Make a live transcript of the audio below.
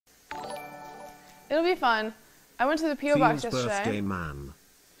It'll be fun. I went to the P.O. box yesterday. Birthday man.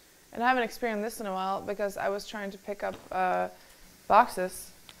 And I haven't experienced this in a while because I was trying to pick up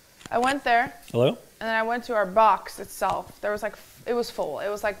boxes. I went there. Hello? And then I went to our box itself. There was like, it was full. It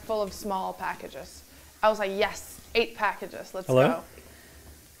was like full of small packages. I was like, yes, 8 packages. Let's go.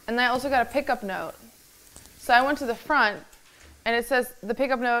 And then I also got a pickup note. So I went to the front and it says the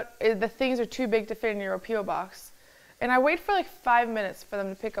pickup note, the things are too big to fit in your P.O. box. And I wait for like 5 minutes for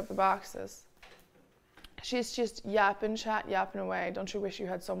them to pick up the boxes. She's just yapping away. Don't you wish you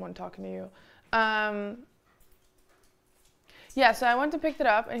had someone talking to you? Yeah, so I went to pick it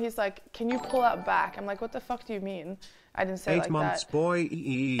up, and he's like, can you pull out back? I'm like, what the fuck do you mean? I didn't say 8 like months, that. boy.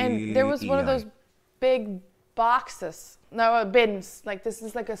 And there was one of those big boxes. No, bins. Like, this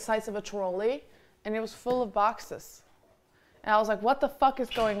is like the size of a trolley, and it was full of boxes. And I was like, what the fuck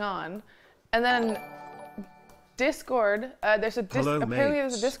is going on? And then Discord, apparently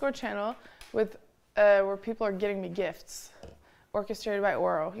there's a Discord channel with where people are getting me gifts, orchestrated by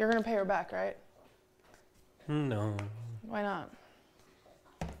Oro. You're gonna pay her back, right? No. Why not?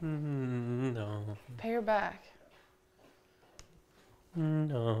 No. Pay her back.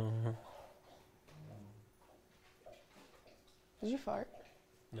 No. Did you fart?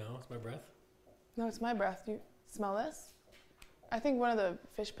 No, it's my breath. No, it's my breath. Do you smell this? I think one of the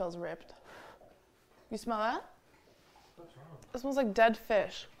fish pills ripped. You smell that? What's wrong? It smells like dead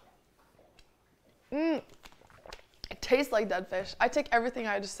fish. It tastes like dead fish. I take everything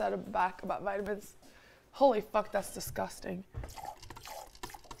I just said back about vitamins. Holy fuck, that's disgusting.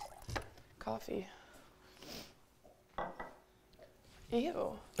 Coffee. Ew.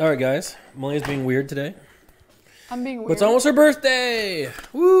 All right, guys. Malena's being weird today. I'm being weird. But it's almost her birthday.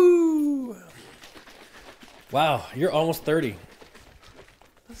 Woo! Wow, you're almost 30.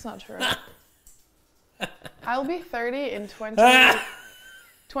 That's not true. I'll be 30 in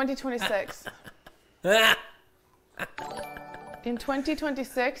 2026. In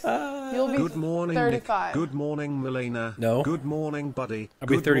 2026, you'll be Good morning, 35. Nick. Good morning, Malena. No. Good morning, buddy. I'll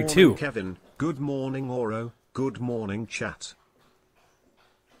be Good 32. morning, Kevin. Good morning, Oro. Good morning, chat.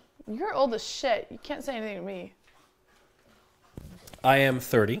 You're old as shit. You can't say anything to me. I am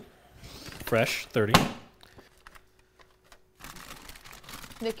 30. Fresh 30.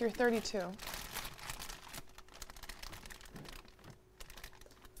 Nick, you're 32.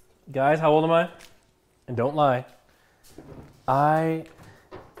 Guys, how old am I? And don't lie.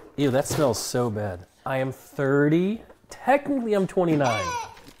 Ew, that smells so bad. I am 30. Technically, I'm 29.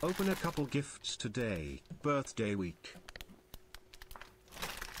 Open a couple gifts today. Birthday week.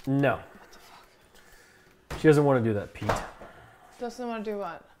 No. She doesn't want to do that, Pete. Doesn't want to do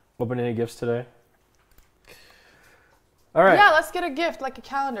what? Open any gifts today? All right. Yeah, let's get a gift, like a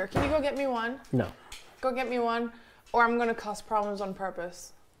calendar. Can you go get me one? No. Go get me one, or I'm going to cause problems on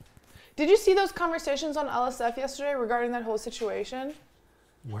purpose. Did you see those conversations on LSF yesterday regarding that whole situation?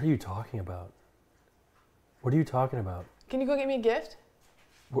 What are you talking about? What are you talking about? Can you go get me a gift?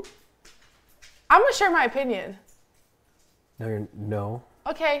 What? I'm going to share my opinion. No, no.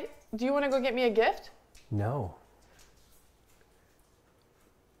 Okay, do you want to go get me a gift? No.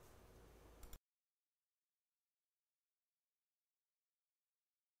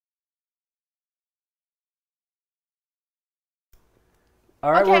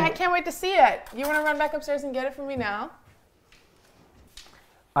 All right, okay, I can't wait to see it. You want to run back upstairs and get it for me now?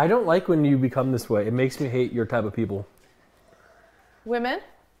 I don't like when you become this way. It makes me hate your type of people. Women?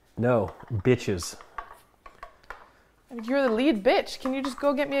 No, bitches. You're the lead bitch. Can you just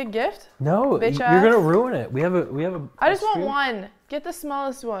go get me a gift? No, Bitch you're ass. gonna ruin it. We have a. I just want one. Get the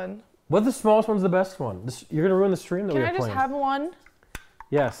smallest one. What? The smallest one's the best one. You're gonna ruin the stream that we Can have I just planned. have one?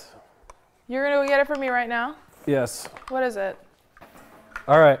 Yes. You're gonna go get it for me right now? Yes. What is it?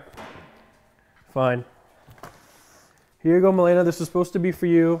 All right. Fine. Here you go, Malena. This is supposed to be for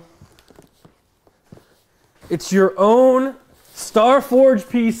you. It's your own Starforge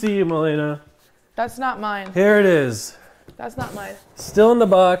PC, Malena. That's not mine. Here it is. That's not mine. Still in the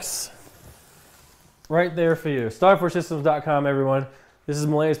box. Right there for you. StarForgeSystems.com, everyone. This is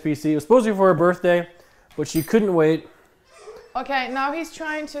Malena's PC. It was supposed to be for her birthday, but she couldn't wait. Okay, now he's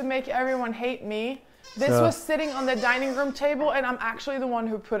trying to make everyone hate me. This was sitting on the dining room table, and I'm actually the one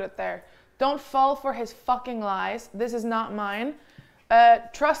who put it there. Don't fall for his fucking lies. This is not mine.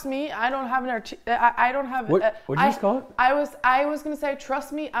 Trust me, I don't have an I don't have. What did you just call it? I was gonna say,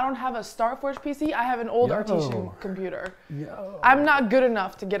 trust me, I don't have a Starforge PC. I have an old Artesian computer. Yo. I'm not good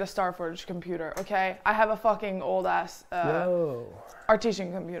enough to get a Starforge computer. Okay, I have a fucking old ass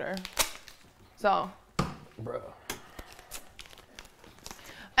Artesian computer. So. Bro.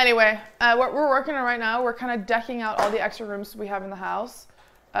 Anyway, what we're working on right now, we're kind of decking out all the extra rooms we have in the house.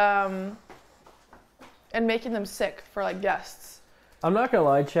 and making them sick for like guests. I'm not gonna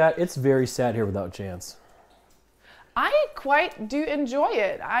lie, chat. It's very sad here without Chance. I quite do enjoy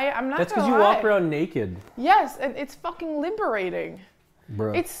it. I'm not. That's because you walk around naked. Yes, and it's fucking liberating.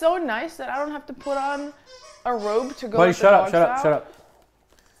 Bro. It's so nice that I don't have to put on a robe to go. Buddy, let the shut up! dogs Shut up! out. Shut up!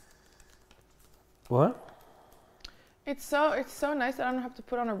 What? It's so nice that I don't have to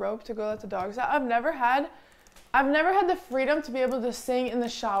put on a robe to go let the dogs out. I've never had the freedom to be able to sing in the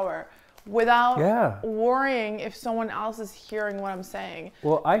shower without worrying if someone else is hearing what I'm saying.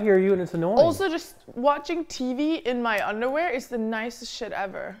 Well, I hear you and it's annoying. Also, just watching TV in my underwear is the nicest shit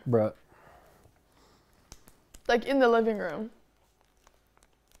ever. Bruh. Like in the living room.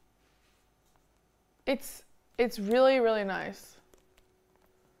 It's really, really nice.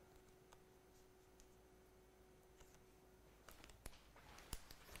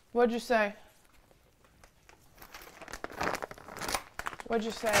 What'd you say? What'd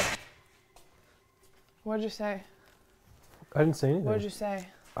you say? What'd you say? I didn't say anything. What'd you say?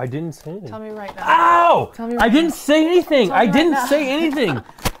 I didn't say anything. Tell me right now. Ow! Tell me right I didn't say anything. I didn't say anything.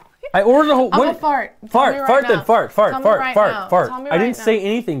 I ordered a whole. I'm a fart. Fart, fart, then fart, fart, Tell me fart, right fart, now. fart. Tell me I right didn't now. say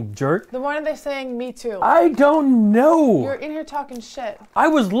anything, jerk. Then why are they saying me too? I don't know. You're in here talking shit. I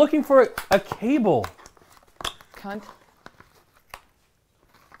was looking for a cable. Cunt.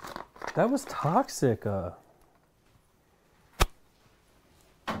 That was toxic. God.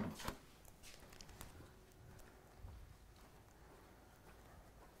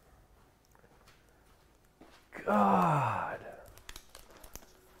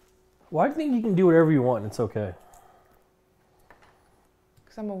 Why do you think you can do whatever you want and it's okay?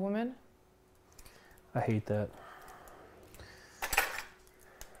 Because I'm a woman. I hate that.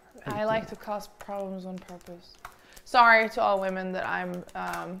 I like to cause problems on purpose. Sorry to all women that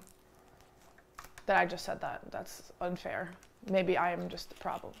that I just said that. That's unfair. Maybe I am just the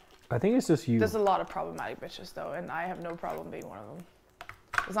problem. I think it's just you. There's a lot of problematic bitches though, and I have no problem being one of them.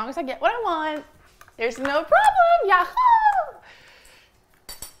 As long as I get what I want, there's no problem. Yahoo!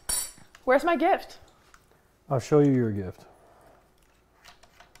 Where's my gift? I'll show you your gift.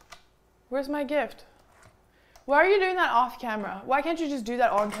 Where's my gift? Why are you doing that off camera? Why can't you just do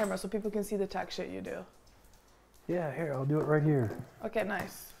that on camera so people can see the tech shit you do? Yeah, here, I'll do it right here. Okay,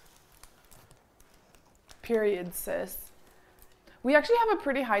 nice. Period, sis. We actually have a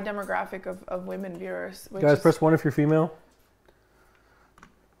pretty high demographic of women viewers. Guys, press 1 if you're female.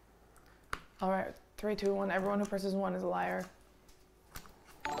 All right, 3, 2, 1. Everyone who presses 1 is a liar.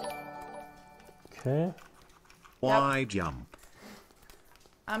 Okay. Why jump?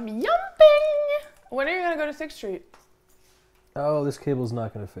 I'm yumping! When are you gonna go to 6th Street? Oh, this cable's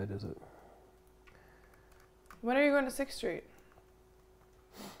not gonna fit, is it? When are you going to 6th Street?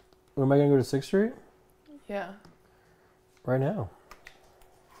 When am I gonna go to 6th Street? Yeah. Right now.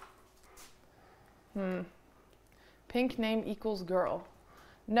 Pink name equals girl.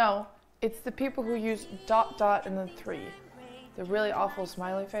 No, it's the people who use ... and then 3. The really awful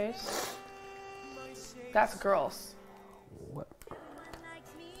smiley face. That's girls. What?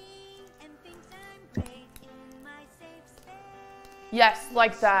 Yes,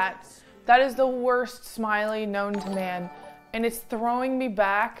 like that. That is the worst smiley known to man. And it's throwing me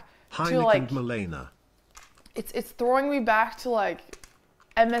back to like... Malena. It's throwing me back to like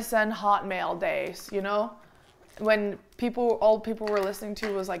MSN Hotmail days, you know? When all people were listening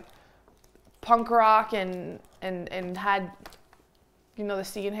to was like punk rock and had, you know, the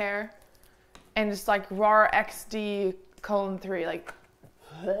scene hair. And just like RAR XD :3, like...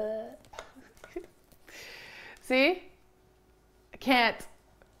 See? I can't.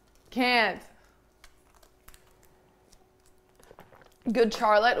 Good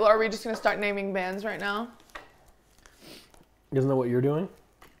Charlotte. Well, are we just gonna start naming bands right now? Isn't that what you're doing?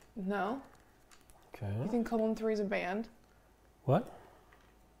 No. Okay. You think :3 is a band? What?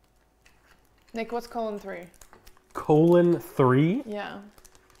 Nick, what's :3? :3? Yeah.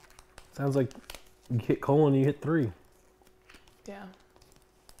 Sounds like you hit colon, you hit 3. Yeah.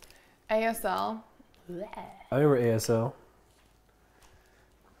 ASL. I remember ASL.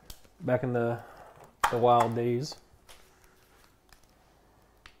 Back in the wild days.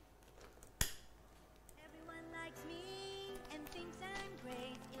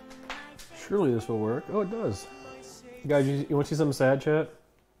 Surely this will work. Oh, it does. Guys, you want to see something sad, chat?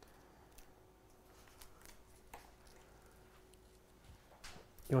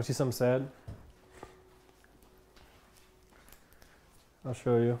 You want to see something sad? I'll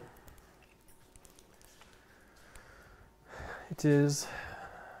show you. It is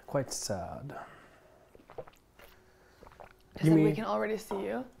quite sad. So we can already see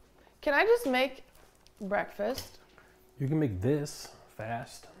you. Can I just make breakfast? You can make this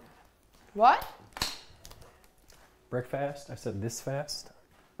fast. What? breakfast. I said this fast,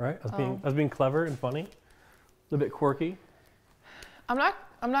 right? I was being clever and funny, a little bit quirky. I'm not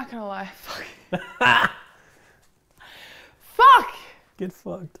gonna lie. Fuck. Fuck. Get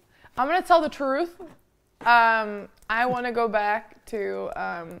fucked. I'm gonna tell the truth. I want to go back to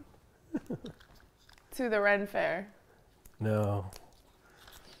the Ren Fair. No.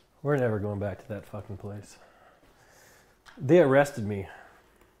 We're never going back to that fucking place. They arrested me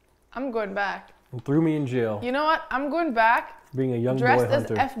I'm going back. and threw me in jail. You know what? I'm going back Being a young boy dressed as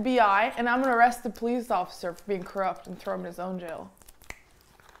hunter. FBI, and I'm gonna arrest the police officer for being corrupt and throw him in his own jail.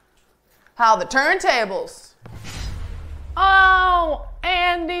 How the turntables. Oh,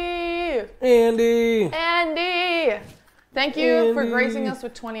 Andy! Andy! Thank you for Andy. gracing us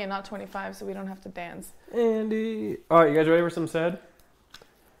with 20 and not 25 so we don't have to dance. Andy. All right, you guys ready for some said?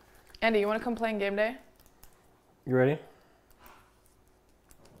 Andy, you want to come play in game day? You ready?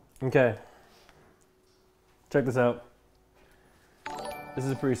 Okay. Check this out. This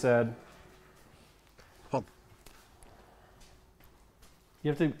is pretty sad. Pop.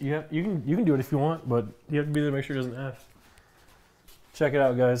 You can do it if you want, but you have to be there to make sure it doesn't F. Check it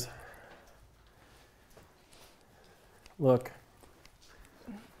out, guys. Look.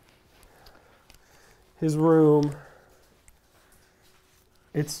 His room.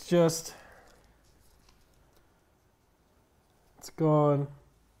 It's just... It's gone.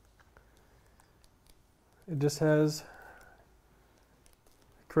 It just has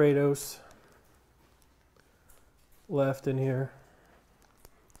Kratos left in here.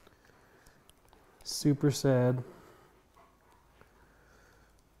 Super sad.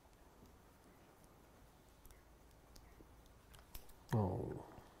 Oh.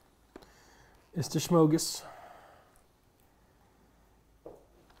 It's the schmogus.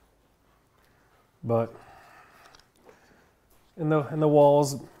 But in the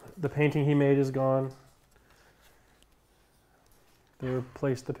walls, the painting he made is gone. They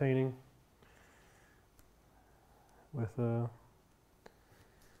replaced the painting with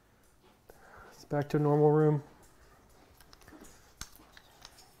it's back to a normal room.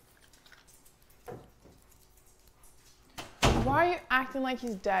 Why are you acting like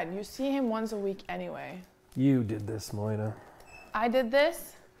he's dead? You see him once a week anyway. You did this, Malena. I did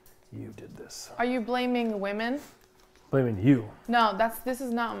this? You did this. Are you blaming women? Blaming you. No, this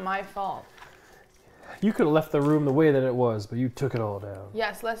is not my fault. You could have left the room the way that it was, but you took it all down.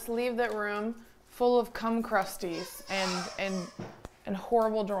 Yes, let's leave that room full of cum crusties and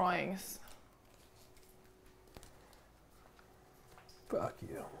horrible drawings. Fuck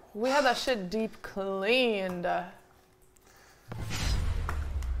you. We had that shit deep cleaned.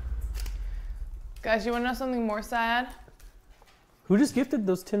 Guys, you want to know something more sad? Who just gifted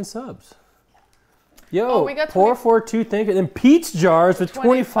those 10 subs? Yo, Oh, we got 442, thank you. And Peach Jars with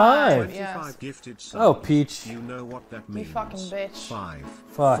 25. 25 Yes. gifted subs. Oh, Peach. You know what that means. You fucking bitch. 5,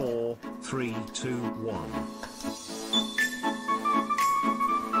 Fuck. 4, 3, 2, 1.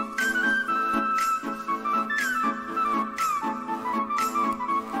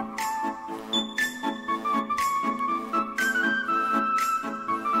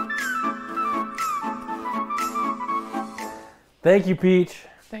 Thank you, Peach.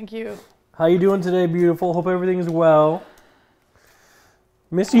 Thank you. How you doing today, beautiful? Hope everything's well.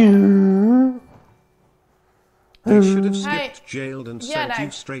 Miss you. They should have Hey. skipped jailed and Yeah, sent you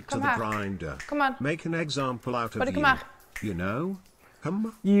Dad. straight to Come the back. grinder. Come on. Make an example out of Buddy, you. come back. You know?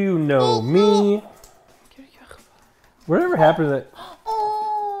 Come. You know me. Whatever happened to that?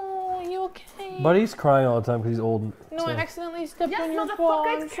 Oh, you okay? Buddy's crying all the time because he's old. No, I so- accidentally stepped Yes, on your motherfucker, paw.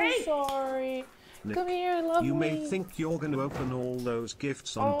 I'm it's so cake. sorry. Nick, Come here, love You may me. think you're going to open all those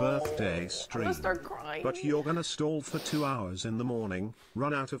gifts on birthday I'm stream. gonna start crying. But you're gonna stall for 2 hours in the morning,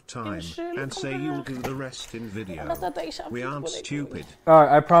 run out of time, and say you'll do the rest in video. We aren't stupid. All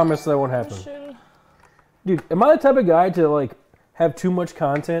right, I promise that won't happen. Dude, am I the type of guy to like have too much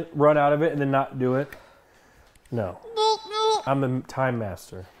content, run out of it, and then not do it? No. I'm the time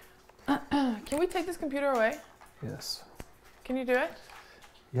master. Can we take this computer away? Yes. Can you do it?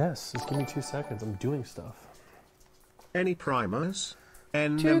 Yes, just give me 2 seconds. I'm doing stuff. Any primers? 2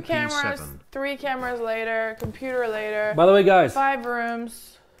 Nmplol cameras, 7. 3 cameras later, computer later, By the way, guys, 5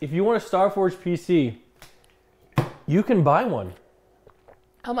 rooms. if you want a Starforge PC, you can buy one.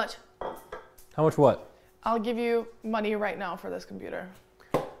 How much? How much what? I'll give you money right now for this computer.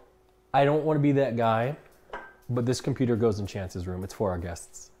 I don't want to be that guy, but this computer goes in Chance's room. It's for our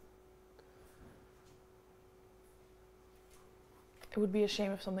guests. It would be a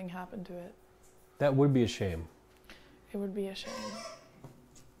shame if something happened to it. That would be a shame. It would be a shame.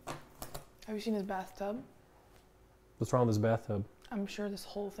 Have you seen his bathtub? What's wrong with this bathtub? I'm sure this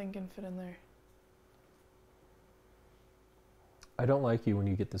whole thing can fit in there. I don't like you when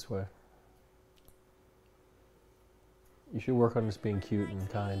you get this way. You should work on just being cute and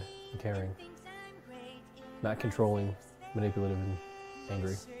kind and caring. Not controlling, manipulative, and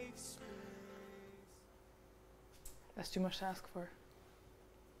angry. That's too much to ask for.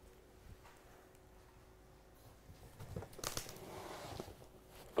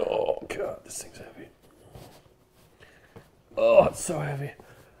 Oh God, this thing's heavy. Oh, it's so heavy.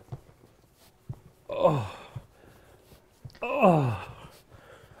 Oh. Oh.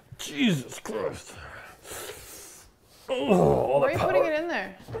 Jesus Christ. Oh, why are you putting it in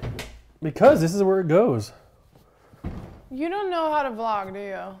there? Because this is where it goes. You don't know how to vlog, do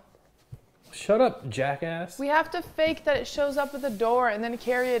you? Shut up, jackass. We have to fake that it shows up at the door and then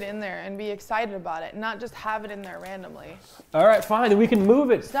carry it in there and be excited about it, not just have it in there randomly. All right, fine, then we can move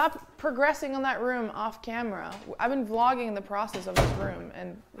it. Stop progressing on that room off camera. I've been vlogging the process of this room.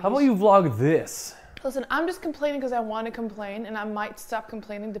 And how about you vlog this? Listen, I'm just complaining because I want to complain, and I might stop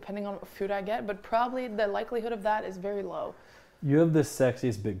complaining depending on what food I get, but probably the likelihood of that is very low. You have the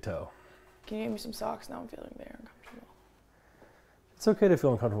sexiest big toe. Can you give me some socks? Now I'm feeling very uncomfortable. It's okay to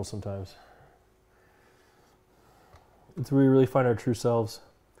feel uncomfortable sometimes. It's where we really find our true selves.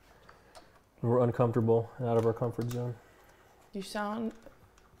 When we're uncomfortable and out of our comfort zone. You sound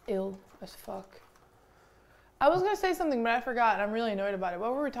ill as fuck. I was going to say something, but I forgot, and I'm really annoyed about it.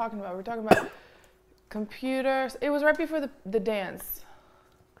 What were we talking about? We were talking about computers. It was right before the dance.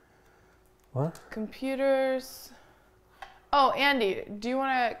 What? Computers. Oh, Andy, do you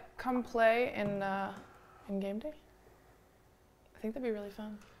want to come play in game day? I think that'd be really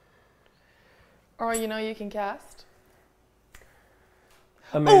fun. Or, you know, you can cast.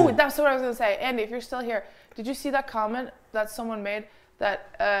 Amazing. Oh, that's what I was going to say. Andy, if you're still here, did you see that comment that someone made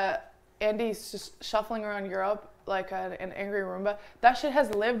that Andy's just shuffling around Europe like an angry Roomba? That shit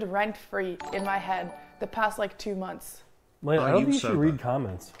has lived rent-free in my head the past like 2 months. Malena, I don't think you should read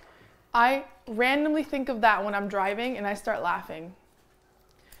comments. I randomly think of that when I'm driving and I start laughing.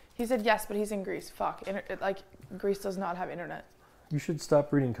 He said yes, but he's in Greece. Fuck. Like, Greece does not have internet. You should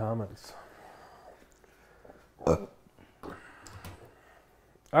stop reading comments.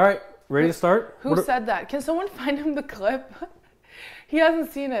 All right, ready to start? Who said that? Can someone find him the clip? He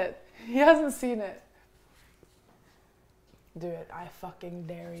hasn't seen it. He hasn't seen it. Do it. I fucking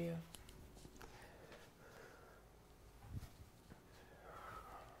dare you.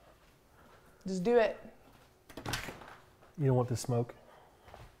 Just do it. You don't want the smoke?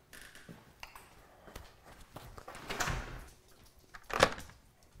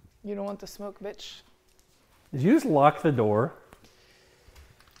 You don't want the smoke, bitch. Did you just lock the door?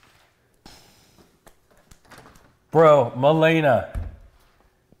 Bro, Malena.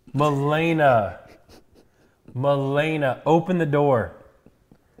 Malena. Malena, open the door.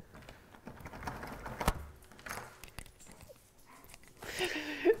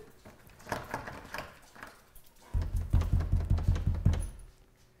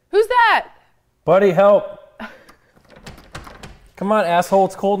 Who's that? Buddy, help. Come on, asshole,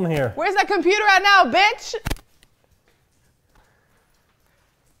 it's cold in here. Where's that computer at now, bitch?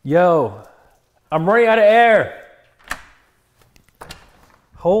 Yo, I'm running out of air.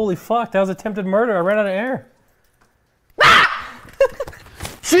 Holy fuck, that was attempted murder. I ran out of air. Ah!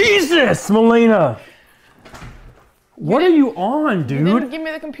 Jesus, Malena. What are you on, dude? You didn't give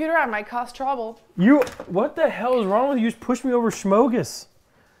me the computer, I might cause trouble. What the hell is wrong with you? You just pushed me over Schmogus.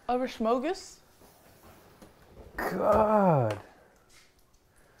 Over Schmogus? God.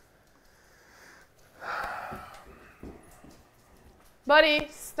 Buddy,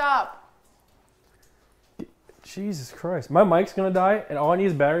 stop. Jesus Christ. My mic's gonna die, and all I need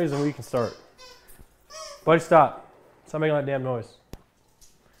is batteries, and we can start. Buddy, stop. Stop making that damn noise.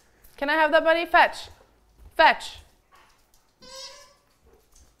 Can I have that, buddy? Fetch. Fetch.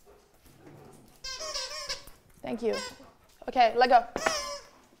 Thank you. Okay, let go.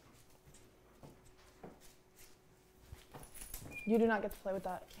 You do not get to play with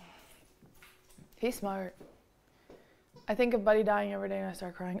that. He's smart. I think of Buddy dying every day and I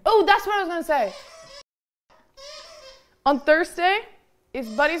start crying. Oh, that's what I was gonna say. On Thursday is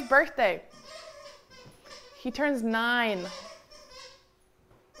Buddy's birthday. He turns 9.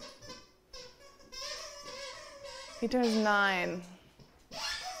 He turns 9.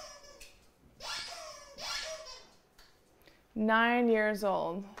 9 years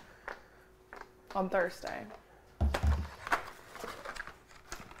old on Thursday.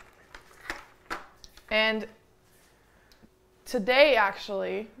 And today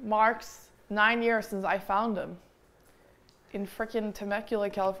actually marks 9 years since I found him in frickin' Temecula,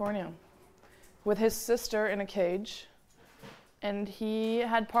 California, with his sister in a cage. And he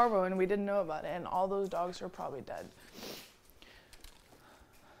had parvo and we didn't know about it, and all those dogs are probably dead.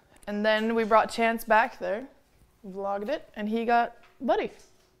 And then we brought Chance back there, vlogged it, and he got Buddy.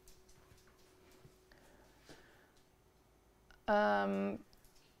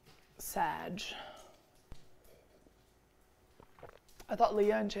 Sag. I thought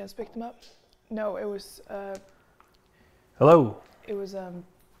Leah and Chance picked him up. No, it was Hello. It was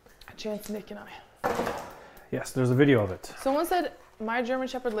Chance, Nick, and I. Yes, there's a video of it. Someone said my German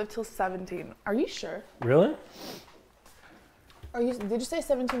Shepherd lived till 17. Are you sure? Really? Did you say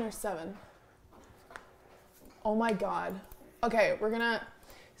 17 or 7? Oh my god. Okay, we're gonna...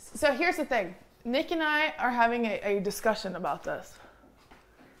 So here's the thing. Nick and I are having a discussion about this.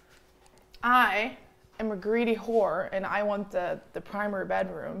 I am a greedy whore and I want the primary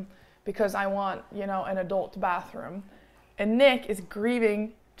bedroom because I want, you know, an adult bathroom. And Nick is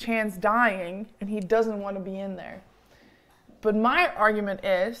grieving Chance dying and he doesn't want to be in there. But my argument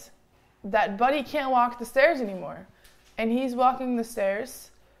is that Buddy can't walk the stairs anymore. And he's walking the stairs.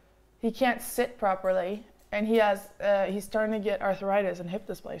 He can't sit properly. And he's starting to get arthritis and hip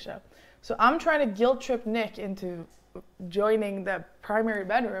dysplasia. So I'm trying to guilt trip Nick into joining the primary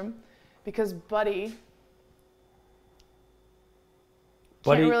bedroom because Buddy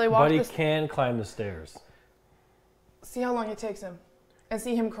can't really walk Buddy can climb the stairs. See how long it takes him. And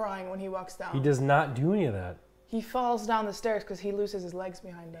see him crying when he walks down. He does not do any of that. He falls down the stairs because he loses his legs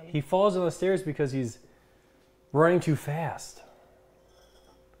behind him. He falls down the stairs because he's running too fast.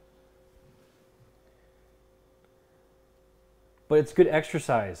 But it's good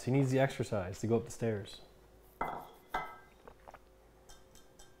exercise. He needs the exercise to go up the stairs.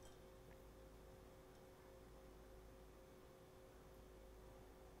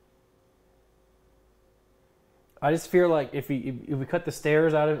 I just feel like if we cut the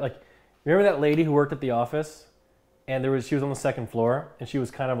stairs out of, like, remember that lady who worked at the office, and she was on the second floor, and she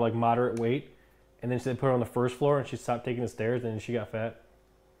was kind of like moderate weight, and then they put her on the first floor, and she stopped taking the stairs, and she got fat.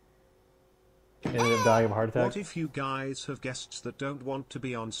 And ended up dying of a heart attack. What if you guys have guests that don't want to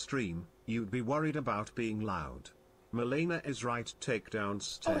be on stream? You'd be worried about being loud. Malena is right. Take down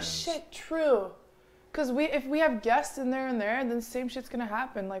stairs. Oh shit, true. Because if we have guests in there, then the same shit's gonna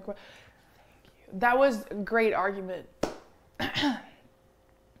happen. Like, thank you. That was a great argument.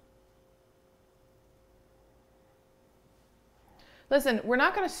 Listen, we're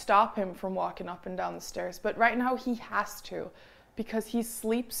not gonna stop him from walking up and down the stairs, but right now he has to, because he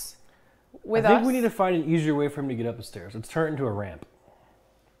sleeps with us. I think we need to find an easier way for him to get up the stairs. Let's turn it into a ramp.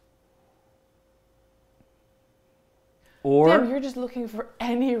 Or damn, you're just looking for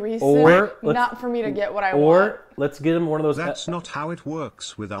any reason not for me to get what I want. Or let's get him one of those... That's not how it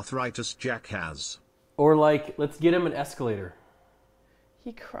works with arthritis, jackass. Or like, let's get him an escalator.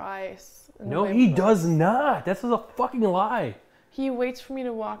 He cries. No, he does not. That's a fucking lie. He waits for me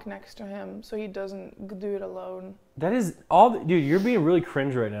to walk next to him so he doesn't do it alone. That is all... Dude, you're being really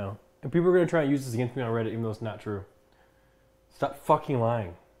cringe right now. And people are going to try and use this against me on Reddit even though it's not true. Stop fucking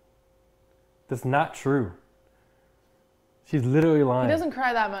lying. That's not true. She's literally lying. He doesn't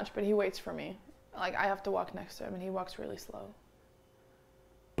cry that much, but he waits for me. Like, I have to walk next to him, and he walks really slow.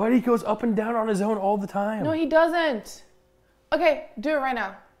 But he goes up and down on his own all the time. No, he doesn't. Okay, do it right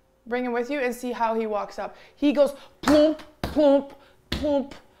now. Bring him with you and see how he walks up. He goes plump, plump,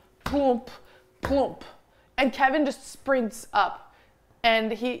 plump, plump, plump. And Kevin just sprints up,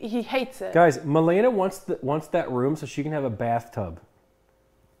 and he hates it. Guys, Malena wants that room so she can have a bathtub.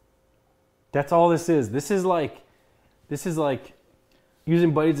 That's all this is. This is like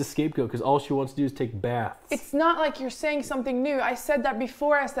using Buddy as a scapegoat because all she wants to do is take baths. It's not like you're saying something new. I said that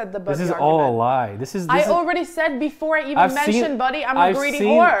before I said the Buddy This is argument. all a lie. I already said before I even mentioned Buddy, I'm a greedy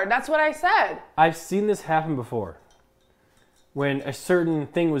whore. That's what I said. I've seen this happen before. When a certain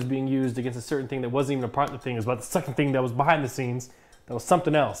thing was being used against a certain thing that wasn't even a part of the thing. It was about the second thing that was behind the scenes. That was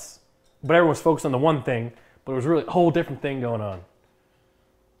something else. But everyone was focused on the one thing. But it was really a whole different thing going on.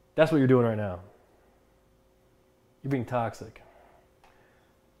 That's what you're doing right now. You're being toxic.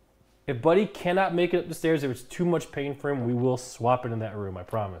 If Buddy cannot make it up the stairs, if it's too much pain for him, we will swap it in that room, I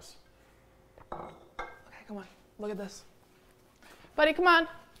promise. Okay, come on. Look at this. Buddy, come on.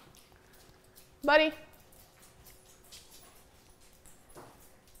 Buddy.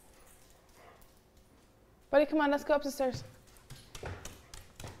 Buddy, come on. Let's go up the stairs.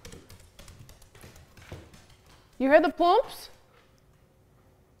 You heard the plumps?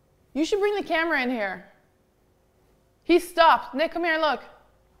 You should bring the camera in here. He stopped. Nick, come here and look.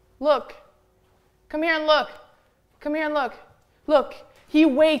 Look. Come here and look. Come here and look. Look. He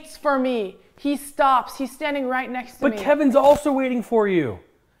waits for me. He stops. He's standing right next to me. But Kevin's also waiting for you.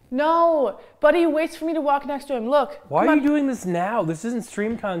 No. But he waits for me to walk next to him. Look. Why are you doing this now? This isn't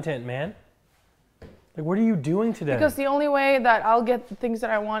stream content, man. Like, what are you doing today? Because the only way that I'll get the things that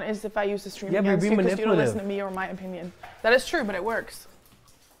I want is if I use the stream against you, because you don't listen to me or my opinion. That is true, but it works.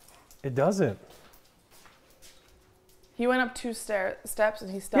 It doesn't. He went up 2 steps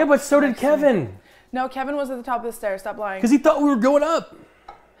and he stopped. Yeah, but so did Kevin. No, Kevin was at the top of the stairs. Stop lying. Because he thought we were going up.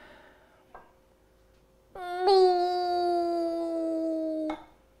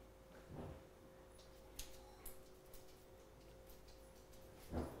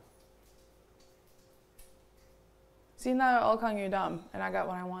 See, now they're all calling you dumb, and I got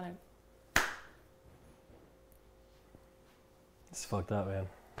what I wanted. It's fucked up, man.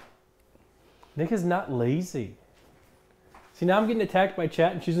 Nick is not lazy. See, now I'm getting attacked by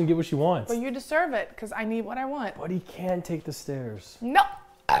chat, and she's gonna get what she wants. But you deserve it, because I need what I want. But he can take the stairs. No.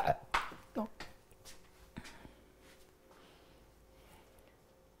 No.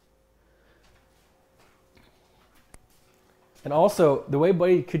 And also, the way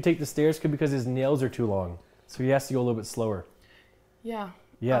Buddy could take the stairs could be because his nails are too long. So he has to go a little bit slower. Yeah.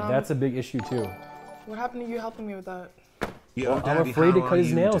 Yeah, that's a big issue too. What happened to you helping me with that? Well, I'm afraid to cut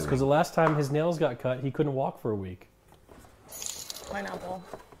his nails because the last time his nails got cut, he couldn't walk for a week. Pineapple.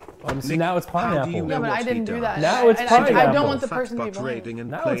 See, now it's pineapple. Yeah, but I didn't do that. Now it's pineapple. I don't want the person to be blamed.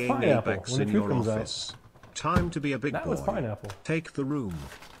 Now it's pineapple. When the truth comes out. Time to be a big boy. Now it's pineapple. Take the room.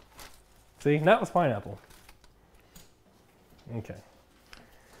 See, now it's pineapple. Okay.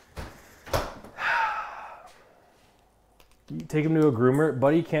 You take him to a groomer.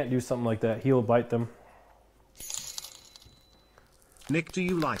 Buddy can't do something like that. He'll bite them. Nick, do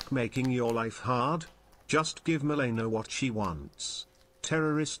you like making your life hard? Just give Malena what she wants.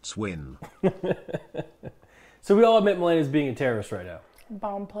 Terrorists win. So we all admit Malena's being a terrorist right now.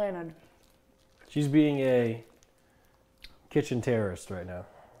 Bomb planted. She's being a kitchen terrorist right now.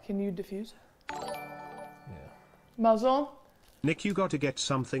 Can you defuse? Yeah. Muzzle? Nick, you got to get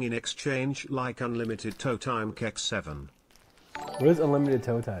something in exchange, like unlimited toe time Kex 7. What is unlimited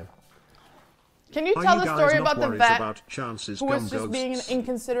toe time? Can you tell the story about the vet who was just being an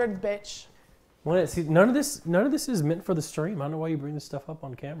inconsiderate bitch? Well, see, none of this is meant for the stream. I don't know why you bring this stuff up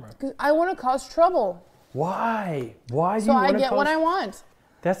on camera. Because I want to cause trouble. Why? Why do so you want to I get what I want.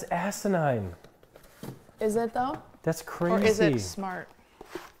 That's asinine. Is it though? That's crazy. Or is it smart?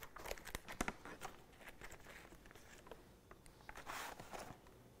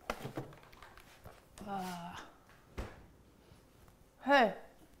 Hey,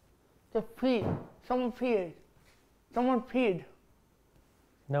 just pee. Someone peed. Someone peed.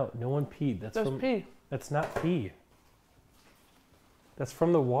 No, no one peed. That's There's from pee. That's not pee. That's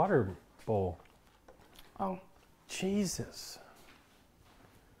from the water bowl. Oh. Jesus.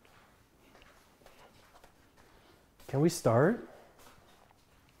 Can we start?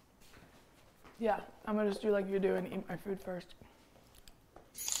 Yeah, I'm gonna just do like you do and eat my food first.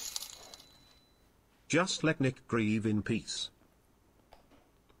 Just let Nick grieve in peace.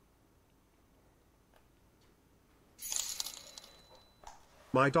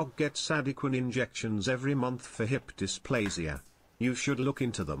 My dog gets Adequan injections every month for hip dysplasia. You should look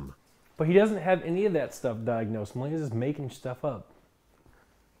into them. But he doesn't have any of that stuff diagnosed. Malena's just making stuff up.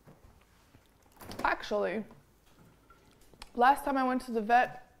 Actually, last time I went to the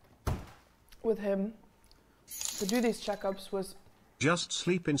vet with him to do these checkups was... Just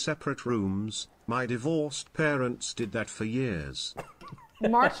sleep in separate rooms. My divorced parents did that for years.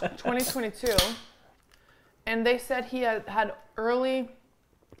 March 2022. And they said he had early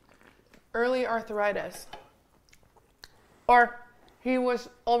arthritis. Or he was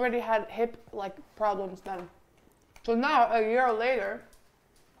already had hip problems then. So now, a year later...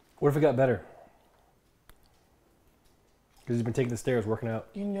 What if it got better? Because he's been taking the stairs, working out.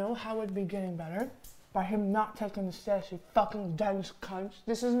 You know how it'd be getting better? By him not taking the stairs, you fucking dense cunt.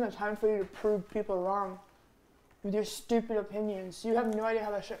 This isn't a time for you to prove people wrong with your stupid opinions. You have no idea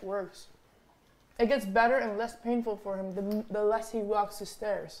how that shit works. It gets better and less painful for him the less he walks the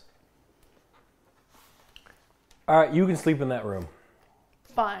stairs. All right, you can sleep in that room.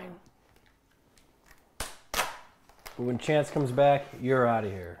 Fine. But when Chance comes back, you're out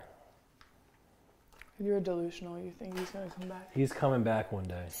of here. You're delusional. You think he's gonna come back? He's coming back one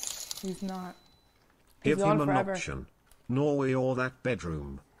day. He's not. He's Give him an forever. option. Norway or that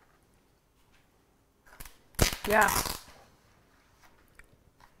bedroom. Yeah.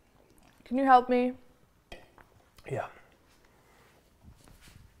 Can you help me? Yeah.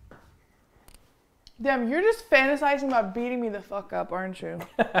 Damn, you're just fantasizing about beating me the fuck up, aren't you?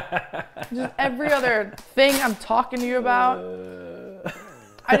 Just every other thing I'm talking to you about.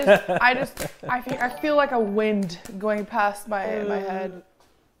 I feel like a wind going past my head.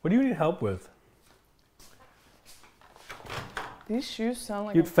 What do you need help with? These shoes sound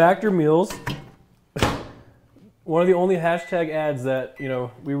like Dude, Factor Meals One of the only hashtag ads that, you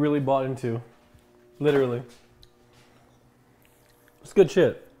know, we really bought into. Literally. It's good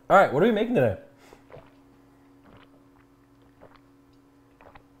shit. All right, what are we making today?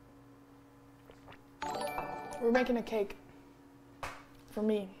 We're making a cake. For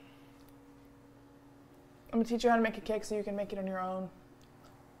me. I'm gonna teach you how to make a cake so you can make it on your own.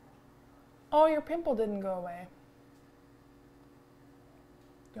 Oh, your pimple didn't go away.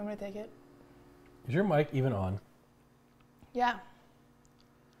 You want me to take it? Is your mic even on? Yeah.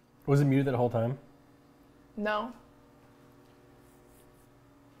 Was it muted that whole time? No.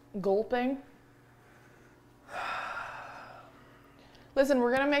 Gulping. Listen,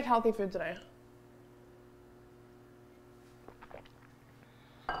 we're gonna make healthy food today.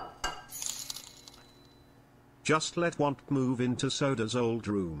 Just let Want move into Soda's old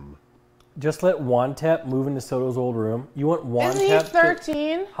room. Just let Wantep move into Soto's old room. You want Wantep? Isn't he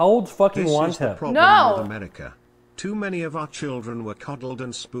 13? How old's fucking This Wantep? is the problem No! with America. Too many of our children were coddled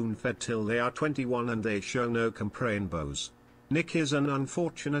and spoon-fed till they are 21 and they show no comprainbows. Nick is an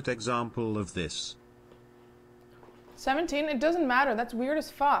unfortunate example of this. 17? It doesn't matter. That's weird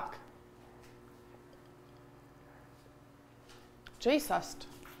as fuck. Jesus.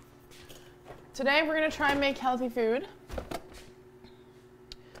 Today we're gonna try and make healthy food.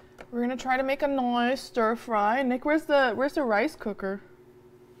 We're gonna try to make a nice stir fry. Nick, where's the rice cooker?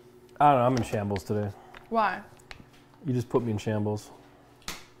 I don't know, I'm in shambles today. Why? You just put me in shambles.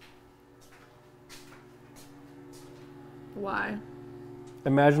 Why?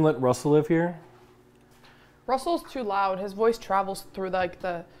 Imagine letting Russell live here. Russell's too loud. His voice travels through like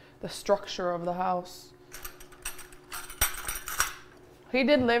the structure of the house. He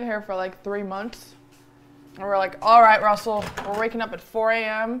did live here for like 3 months. And we're like, all right, Russell, we're waking up at 4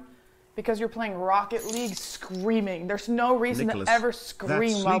 a.m. because you're playing Rocket League screaming. There's no reason Nicholas, to ever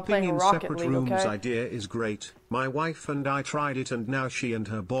scream while playing Rocket League, rooms okay? idea is great. My wife and I tried it and now she and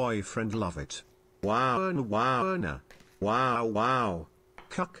her boyfriend love it. Wow, wow, wow, wow.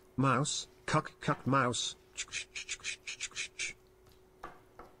 Cuck, mouse, cuck, mouse.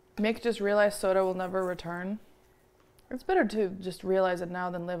 Mick just realized Soda will never return. It's better to just realize it now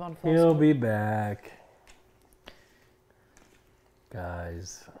than live on false He'll hope. be back.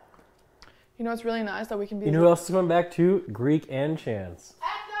 Guys. You know what's really nice that we can be. You know who else is coming back too? Greek and Chance.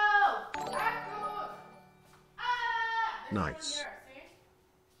 Echo! Echo! Ah! Nice. Here, see?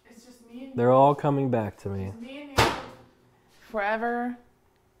 It's just me and They're all coming back to me. me and you. Forever.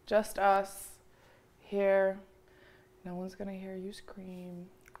 Just us. Here. No one's gonna hear you scream.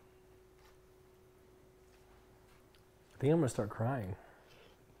 I think I'm gonna start crying.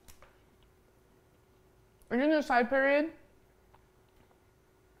 Are you in your side period?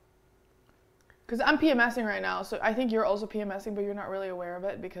 Because I'm PMSing right now, so I think you're also PMSing, but you're not really aware of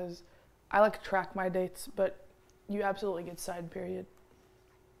it because I like to track my dates, but you absolutely get side period.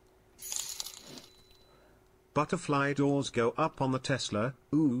 Butterfly doors go up on the Tesla.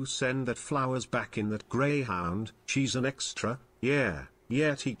 Ooh, send that flowers back in that Greyhound. She's an extra. Yeah,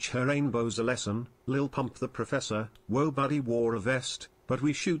 teach her rainbows a lesson. Lil Pump the professor. Whoa, buddy wore a vest, but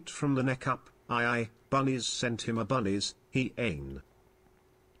we shoot from the neck up. Aye, bunnies sent him a bunnies. He ain't.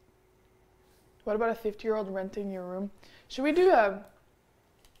 What about a 50-year-old renting your room? Should we do a...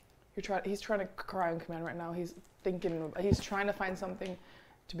 He's trying to cry on command right now. He's trying to find something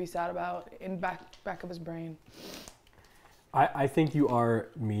to be sad about in back of his brain. I think you are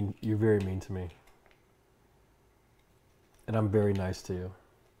mean. You're very mean to me. And I'm very nice to you.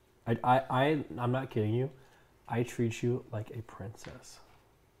 I'm not kidding you. I treat you like a princess.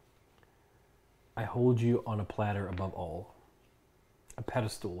 I hold you on a platter above all. A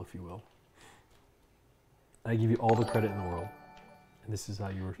pedestal, if you will. I give you all the credit in the world. And this is how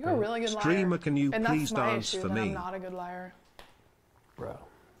you respect. You're a really good liar. Streamer, can you and please that's my dance issue, for that me? I'm not a good liar. Bro.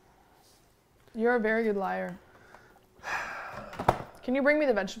 You're a very good liar. Can you bring me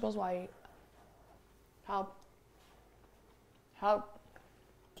the vegetables while I eat? Help.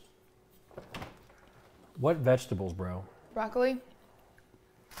 What vegetables, bro? Broccoli?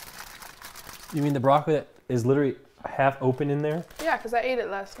 You mean the broccoli that is literally half open in there? Yeah, because I ate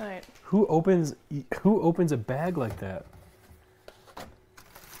it last night. Who opens a bag like that?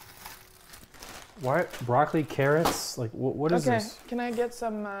 Why broccoli, carrots? Like what is this? Okay, can I get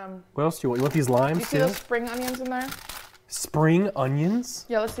some... What else do you want? You want these limes you see too? those spring onions in there? Spring onions?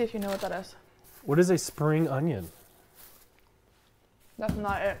 Yeah, let's see if you know what that is. What is a spring onion? That's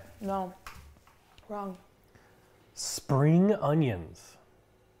not it. No. Wrong. Spring onions.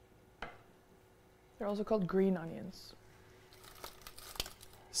 They're also called green onions.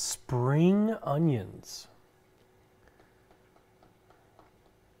 Spring onions.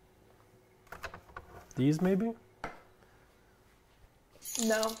 These maybe?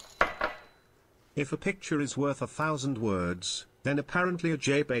 No. If a picture is worth 1,000 words, then apparently a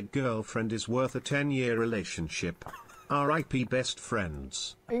JPEG girlfriend is worth a 10-year relationship. R.I.P. best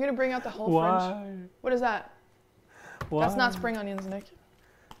friends. Are you gonna bring out the whole Why? fridge? What is that? Why? That's not spring onions, Nick.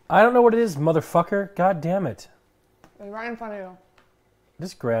 I don't know what it is, motherfucker. God damn it. It's right in front of you.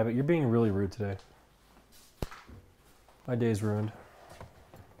 Just grab it. You're being really rude today. My day's ruined.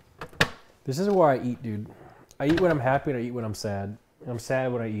 This is where I eat, dude. I eat when I'm happy and I eat when I'm sad. And I'm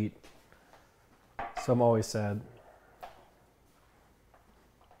sad when I eat. So I'm always sad.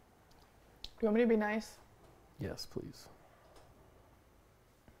 You want me to be nice? Yes, please.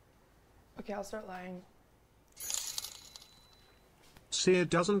 Okay, I'll start lying. Sear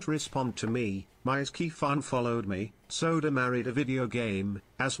doesn't respond to me, Myskif unfollowed me, Soda married a video game,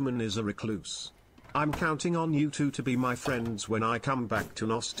 Asman is a recluse. I'm counting on you two to be my friends when I come back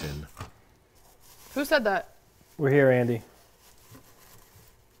to Austin. Who said that? We're here, Andy.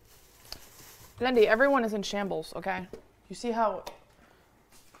 Andy, everyone is in shambles, okay? You see how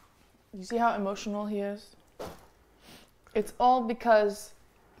emotional he is? It's all because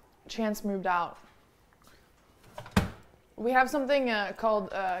Chance moved out. We have something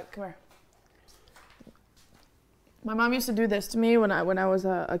called, come here. My mom used to do this to me when I was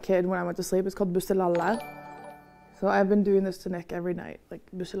a kid, when I went to sleep. It's called Busselala. So I've been doing this to Nick every night, like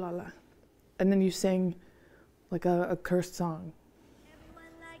Busselala. And then you sing like a cursed song.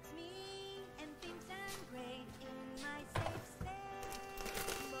 Everyone likes me and thinks I'm great in my safe space.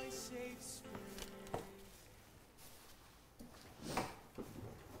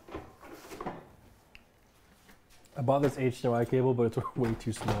 I bought this HDMI cable, but it's way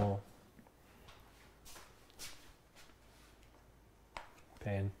too small.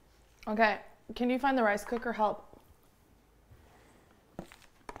 Pain. Okay, can you find the rice cooker? Help.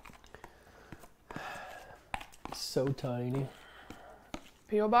 It's so tiny.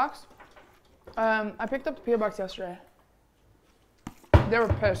 P.O. box? I picked up the P.O. box yesterday. They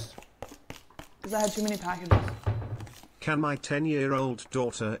were pissed because I had too many packages. Can my 10-year-old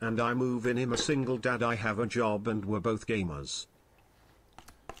daughter and I move in? I'm a single dad, I have a job and we're both gamers.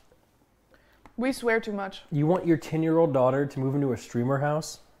 We swear too much. You want your 10-year-old daughter to move into a streamer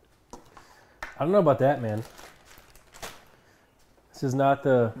house? I don't know about that, man. This is not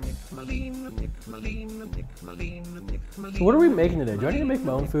the... So what are we making today? Do I need to make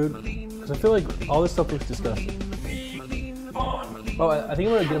my own food? Because I feel like all this stuff looks disgusting. Oh, I think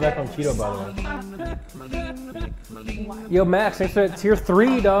I'm going to get it back on keto, by the way. Yo, Max, thanks for that tier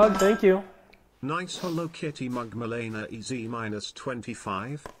 3, dog. Thank you. Nice Hello Kitty mug. Malena EZ minus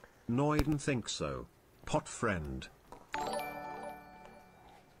 25. Noiden think so. Pot friend.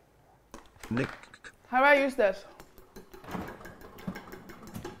 Nick. How do I use this?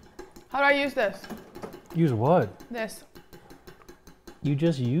 How do I use this? Use what? This. You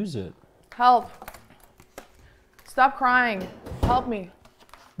just use it. Help. Stop crying. Help me.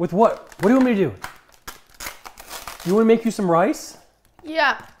 With what? What do you want me to do? You want to make you some rice?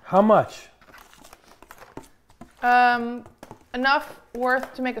 Yeah. How much? Enough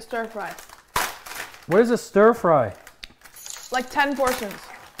worth to make a stir fry. What is a stir fry? Like 10 portions.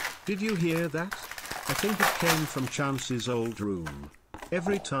 Did you hear that? I think it came from Chance's old room.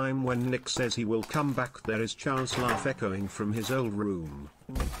 Every time when Nick says he will come back, there is Chance laugh echoing from his old room.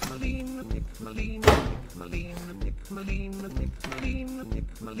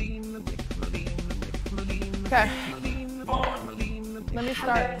 Okay. Let me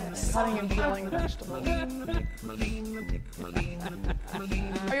start cutting and peeling vegetables.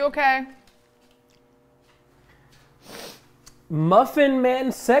 Are you okay? Muffin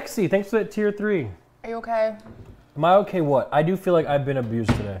Man Sexy, thanks for that tier 3. Are you okay? Am I okay what? I do feel like I've been abused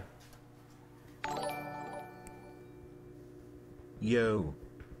today. Yo.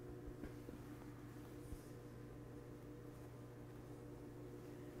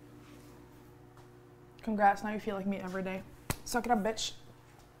 Congrats, now you feel like me every day. Suck it up, bitch.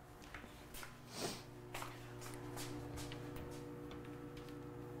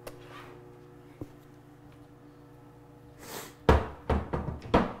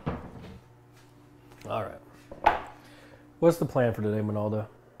 All right. What's the plan for today, Manalda?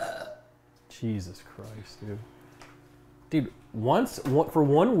 Jesus Christ, dude. Dude, for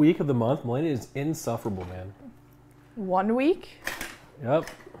 1 week of the month, Malena is insufferable, man. 1 week? Yep.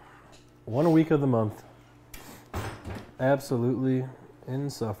 1 week of the month. Absolutely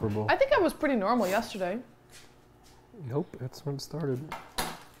insufferable. I think I was pretty normal yesterday. Nope, that's when it started.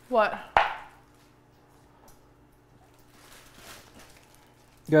 What?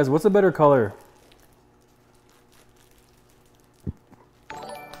 Guys, what's a better color?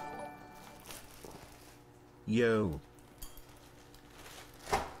 Yo.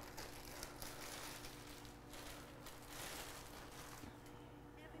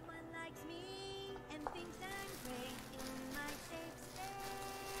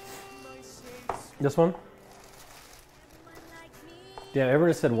 This one? Yeah,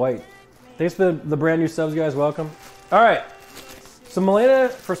 everyone said white. Thanks for the brand new subs, guys. Welcome. All right. So Malena,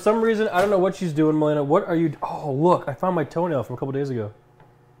 for some reason, I don't know what she's doing, Malena. What are you... Oh, look. I found my toenail from a couple days ago.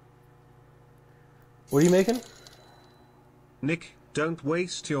 What are you making? Nick, don't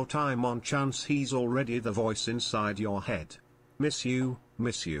waste your time on chance he's already the voice inside your head. Miss you,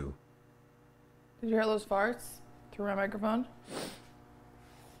 miss you. Did you hear those farts through my microphone?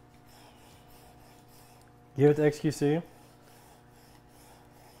 Give it to XQC.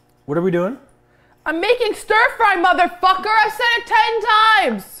 What are we doing? I'm making stir fry, motherfucker! I've said it 10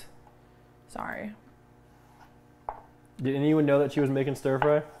 times! Sorry. Did anyone know that she was making stir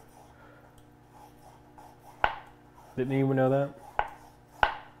fry? Didn't anyone know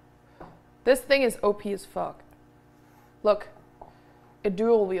that? This thing is OP as fuck. Look. It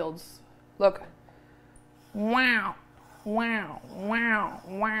dual wields. Look. Wow. Wow. Wow.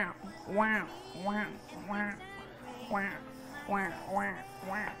 Wow. Wow. Wow. Wow. Wow. Wow. Wow.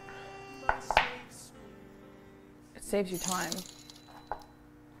 Wow. It saves you time.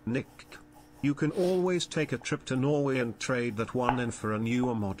 Nick, you can always take a trip to Norway and trade that one in for a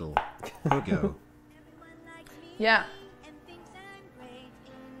newer model. Hugo. Yeah.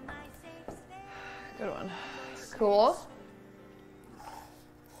 Good one. Cool.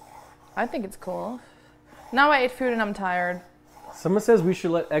 I think it's cool. Now I ate food and I'm tired. Someone says we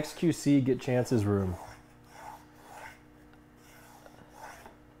should let XQC get Chance's room.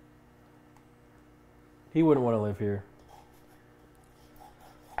 He wouldn't want to live here.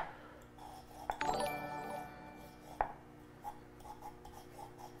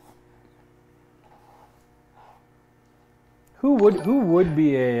 Who would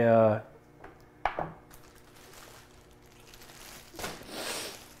be a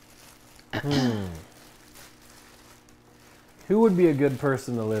Who would be a good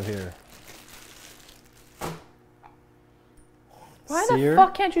person to live here? Why Seer? the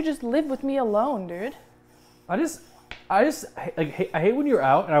fuck can't you just live with me alone, dude? I just like I hate when you're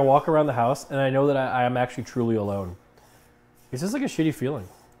out and I walk around the house and I know that I am actually truly alone. It's just like a shitty feeling.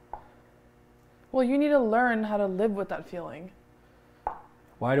 Well, you need to learn how to live with that feeling.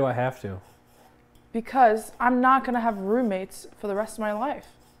 Why do I have to? Because I'm not gonna have roommates for the rest of my life.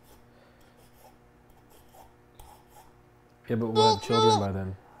 Yeah, but we'll have children by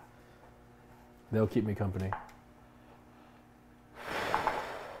then. They'll keep me company.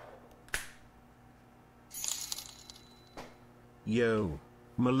 Yo.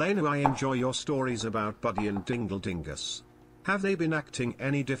 Malena, I enjoy your stories about Buddy and Dingle Dingus. Have they been acting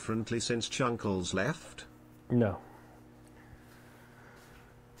any differently since Chunkles left? No.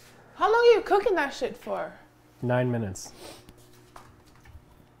 How long are you cooking that shit for? 9 minutes.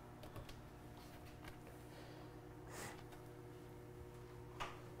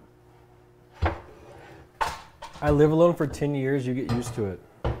 I live alone for 10 years, you get used to it.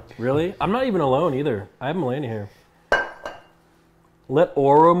 Really? I'm not even alone either. I have Malena here. Let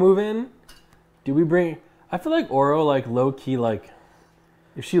Oro move in? Do we bring... I feel like Oro, like, low-key, like...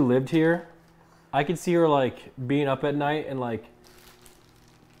 If she lived here, I could see her, like, being up at night and, like...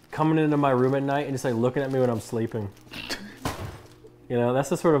 coming into my room at night and just, like, looking at me when I'm sleeping. You know, that's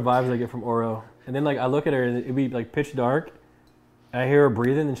the sort of vibes I get from Oro. And then, like, I look at her and it'd be, like, pitch dark. And I hear her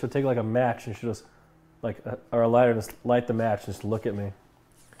breathing and she'll take, like, a match and she'll just... like, or a lighter and just light the match and just look at me.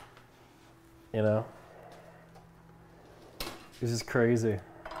 You know? This is crazy.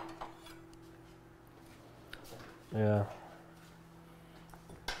 Yeah.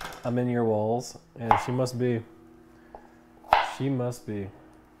 I'm in your walls, and she must be. She must be.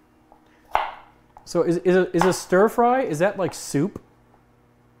 So is a stir fry, is that like soup?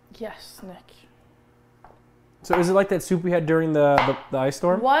 Yes, Nick. So is it like that soup we had during the ice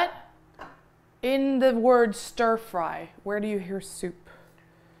storm? What in the word stir fry, where do you hear soup?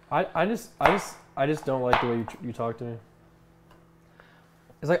 I just don't like the way you talk to me.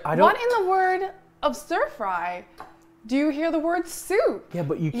 It's like I don't. What in the word of stir fry do you hear the word soup? Yeah,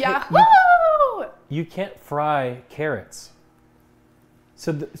 but you can't. Yahoo! You can't fry carrots.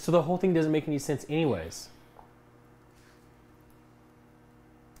 So the whole thing doesn't make any sense anyways.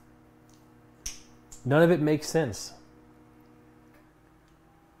 None of it makes sense.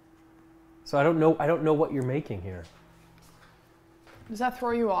 So I don't know what you're making here. Does that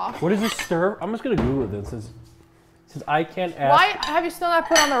throw you off? What is this stir? I'm just gonna Google it then since I can't ask. Why have you still not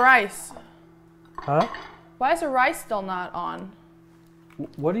put on the rice? Huh? Why is the rice still not on?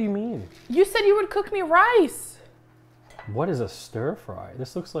 What do you mean? You said you would cook me rice. What is a stir fry?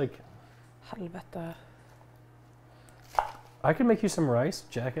 This looks like... Helvete. I can make you some rice,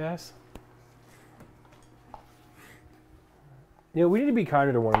 jackass. Yeah, we need to be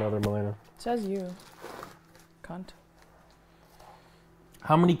kinder to one another, Malena. Says you. Cunt.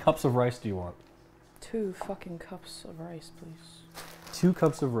 How many cups of rice do you want? 2 fucking cups of rice, please. 2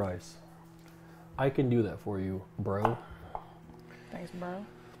 cups of rice. I can do that for you, bro. Thanks, bro.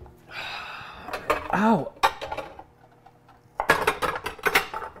 Ow!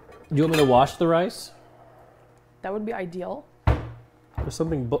 Do you want me to wash the rice? That would be ideal. There's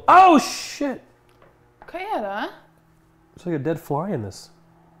something. Oh shit! Kaya There's like a dead fly in this.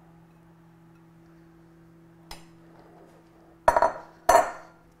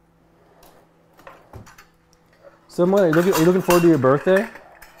 So, are you looking forward to your birthday?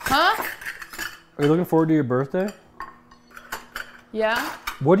 Huh? Are you looking forward to your birthday? Yeah?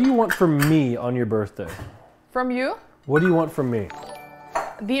 What do you want from me on your birthday? From you? What do you want from me?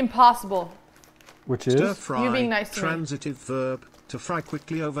 The impossible. Which is? Stir fry, You being nice to me. transitive verb, to fry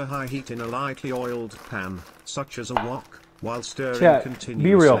quickly over high heat in a lightly oiled pan, such as a wok, while stirring Chat, continuously.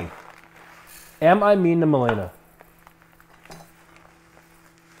 be real. Am I mean to Malena?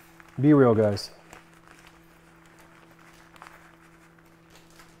 Be real, guys.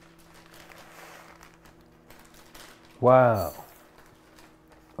 Wow.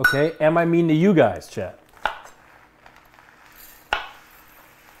 Okay, am I mean to you guys, chat?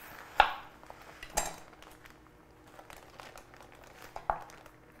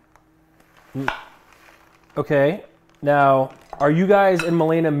 Okay, now, are you guys and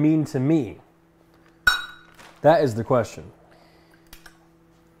Malena mean to me? That is the question.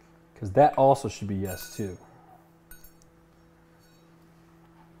 Because that also should be yes, too.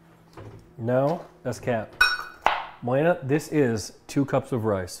 No, that's cap. Malena, this is 2 cups of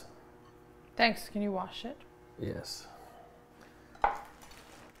rice. Thanks. Can you wash it? Yes.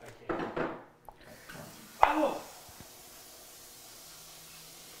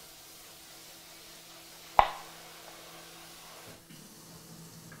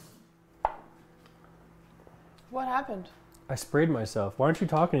 What happened? I sprayed myself. Why aren't you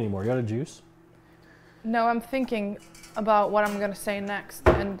talking anymore? You got a juice? No, I'm thinking about what I'm gonna say next,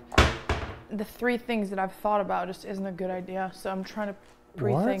 and the 3 things that I've thought about just isn't a good idea. So I'm trying to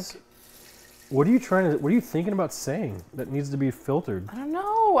pre-think. What are you thinking about saying that needs to be filtered? I don't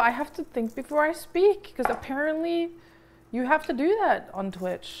know. I have to think before I speak because apparently you have to do that on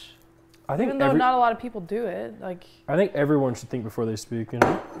Twitch. I think Even though not a lot of people do it, like. I think everyone should think before they speak, you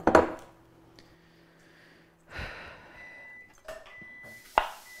know?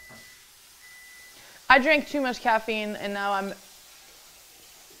 I drank too much caffeine and now I'm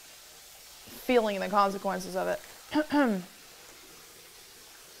feeling the consequences of it.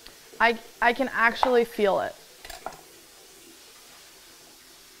 I can actually feel it.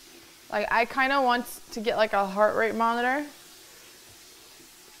 Like, I kind of want to get like a heart rate monitor.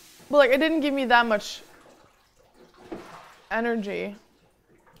 But like, it didn't give me that much energy.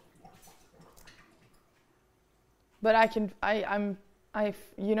 But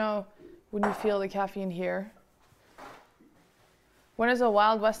you know, when you feel the caffeine here. When is a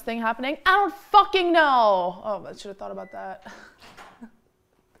Wild West thing happening? I don't fucking know. Oh, I should have thought about that.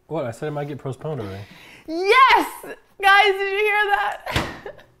 What? I said it might get postponed already. Yes! Guys, did you hear that?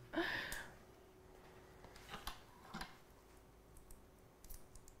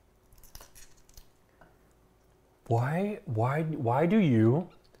 Why do you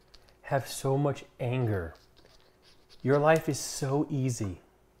have so much anger? Your life is so easy.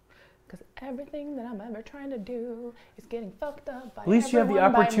 Because everything that I'm ever trying to do is getting fucked up by At least you have the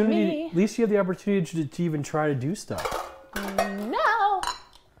everyone but opportunity. me. At least you have the opportunity to even try to do stuff. No!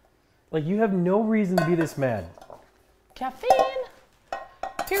 Like, you have no reason to be this mad. Caffeine.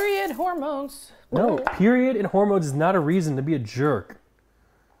 Period. Hormones. No, period and hormones is not a reason to be a jerk.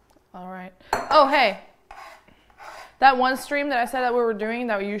 All right. Oh, hey. That one stream that I said that we were doing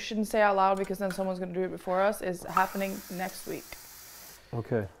that you shouldn't say out loud because then someone's going to do it before us is happening next week.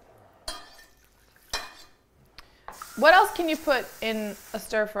 Okay. What else can you put in a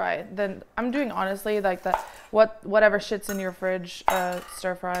stir fry? Then I'm doing honestly like that. Whatever shit's in your fridge,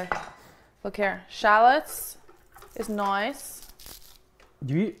 stir fry. Look here, shallots is nice.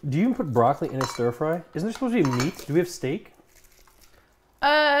 Do you even put broccoli in a stir fry? Isn't there supposed to be meat? Do we have steak?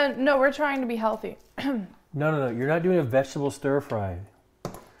 No, we're trying to be healthy. No. You're not doing a vegetable stir fry.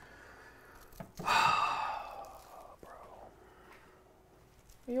 Are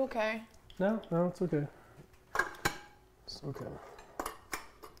you okay? No, it's okay. It's okay.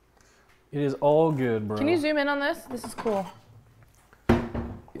 It is all good, bro. Can you zoom in on this? This is cool.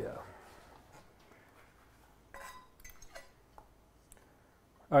 Yeah.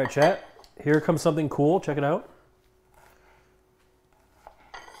 All right, chat. Here comes something cool. Check it out.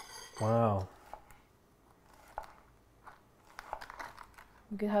 Wow.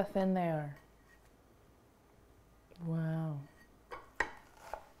 Look at how thin they are. Wow.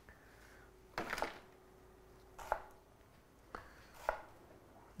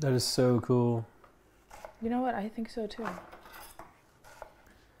 That is so cool. You know what? I think so too.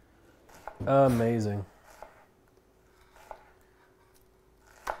 Amazing.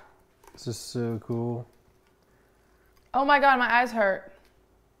 This is so cool. Oh my god, my eyes hurt.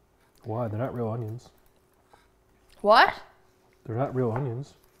 Why? They're not real onions. What? They're not real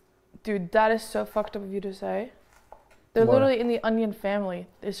onions. Dude, that is so fucked up of you to say. They're Why? literally in the onion family.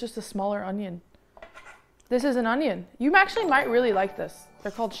 It's just a smaller onion. This is an onion. You actually might really like this.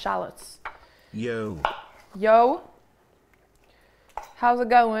 They're called shallots. Yo. Yo. How's it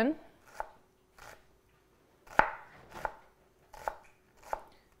going?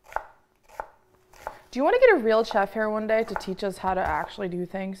 Do you want to get a real chef here one day to teach us how to actually do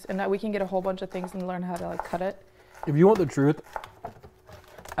things, and that we can get a whole bunch of things and learn how to like cut it? If you want the truth,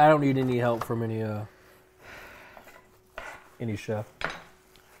 I don't need any help from any chef.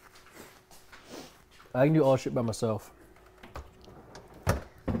 I can do all shit by myself.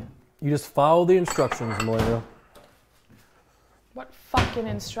 You just follow the instructions, Malena. What fucking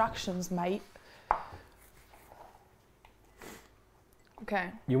instructions, mate? Okay.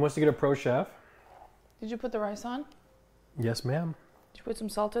 You want us to get a pro chef? Did you put the rice on? Yes, ma'am. Did you put some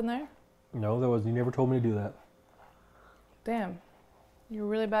salt in there? No, you never told me to do that. Damn. You're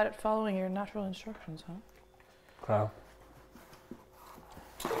really bad at following your natural instructions, huh? Wow.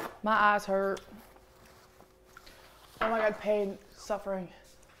 My eyes hurt. Oh my god, pain, suffering.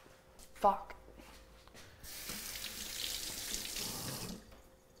 Fuck.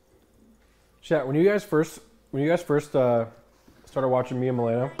 Chat, when you guys first started watching me and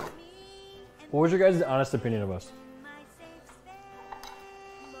Malena, what was your guys' honest opinion of us?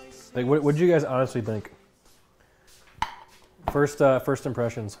 Like, what did you guys honestly think? First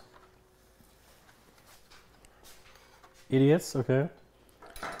impressions. Idiots, okay.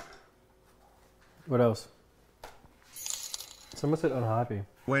 What else? Someone said unhappy.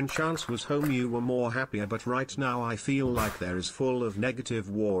 When Chance was home you were more happier, but right now I feel like there is full of negative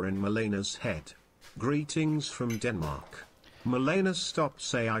war in Malena's head. Greetings from Denmark. Malena, stop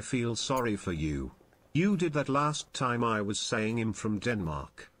say I feel sorry for you. You did that last time I was saying I'm from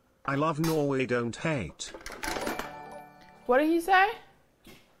Denmark. I love Norway, don't hate. What did he say?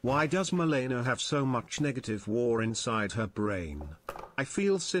 Why does Malena have so much negative war inside her brain? I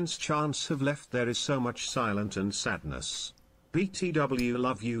feel since Chance have left there is so much silence and sadness. BTW,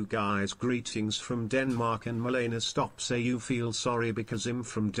 love you guys, greetings from Denmark. And Malena, stop say you feel sorry because I'm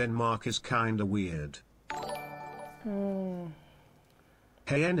from Denmark is kinda weird.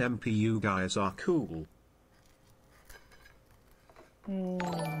 Hey NMP, you guys are cool.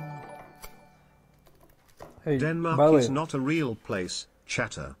 Hey, Denmark by the is way, not a real place,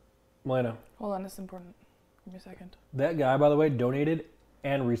 chatter. Malena, Hold on, it's important. Give me a second. that guy, by the way, donated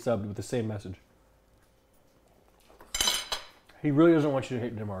and resubbed with the same message. He really doesn't want you to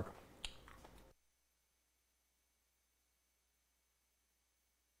hate Denmark.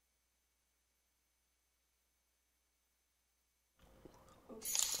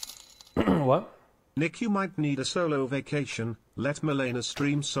 What? Nick, you might need a solo vacation. Let Malena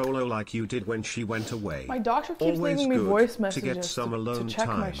stream solo like you did when she went away. My doctor keeps Always leaving me good voice to messages get some to alone check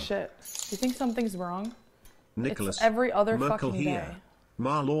my time. shit. You think something's wrong? Nicholas, It's every other Merkel fucking here. day.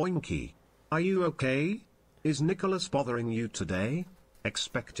 Marloinky, are you okay? Is Nicholas bothering you today?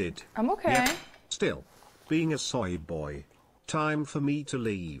 Expected. I'm okay. Yep. Still, being a soy boy. Time for me to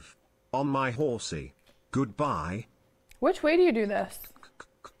leave. On my horsey. Goodbye. Which way do you do this?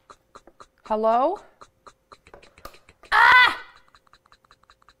 Hello?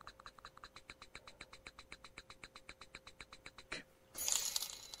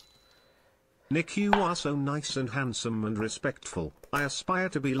 Nick, you are so nice and handsome and respectful. I aspire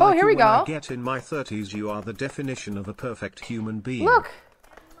to be like here you we when I go. get in my 30s. You are the definition of a perfect human being. Look!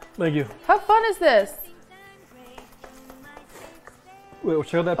 Thank you. How fun is this? Wait,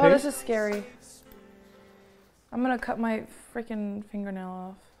 check out that Oh, page. this is scary. I'm gonna cut my freaking fingernail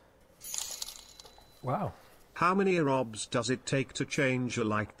off. Wow. How many robs does it take to change a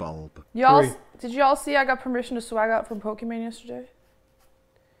light bulb? Y'all, 3. did y'all see I got permission to swag out from Pokemon yesterday?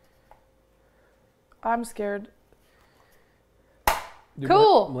 I'm scared. Dude,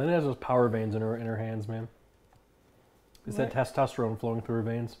 Cool. Malena has those power veins in her hands, man. It's that testosterone flowing through her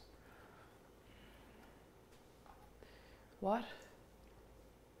veins. What?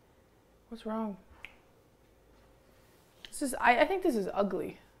 What's wrong? This is. I think this is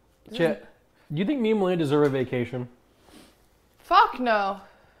ugly. This Chet, is- do you think me and Malena deserve a vacation? Fuck no.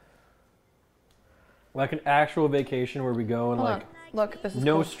 Like an actual vacation where we go and Hold like on. Look, this is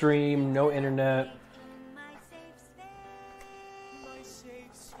No cool. stream, no internet.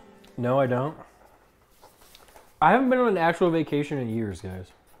 No, I don't. I haven't been on an actual vacation in years, guys.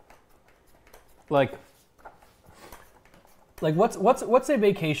 Like what's a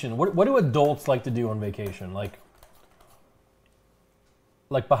vacation? What do adults like to do on vacation? Like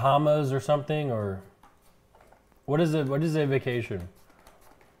Bahamas or something, or what is a vacation?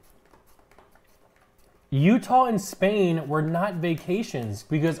 Utah and Spain were not vacations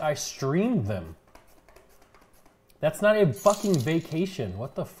because I streamed them. That's not a fucking vacation.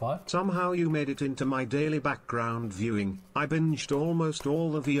 What the fuck? Somehow you made it into my daily background viewing. I binged almost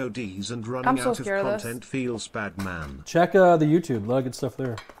all the VODs and running I'm so out of scared of this. content feels bad, man. Check the YouTube. A lot of good stuff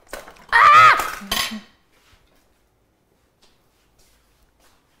there.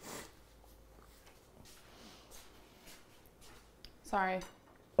 Sorry.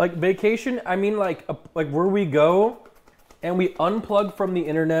 Like vacation, I mean like where we go and we unplug from the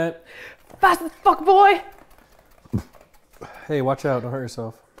internet. Fast as fuck, boy! Hey, watch out, don't hurt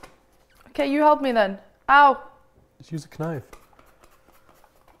yourself. Okay, you help me then. Ow! Just use a knife.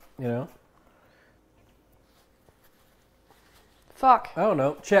 You know? Fuck. I don't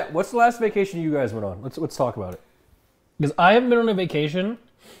know. Chat, what's the last vacation you guys went on? Let's talk about it. Because I haven't been on a vacation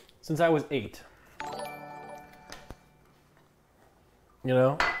since I was 8. You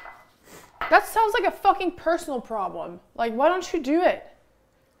know? That sounds like a fucking personal problem. Like, why don't you do it?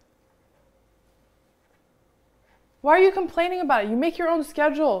 Why are you complaining about it? You make your own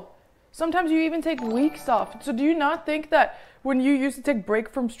schedule. Sometimes you even take weeks off. So do you not think that when you used to take break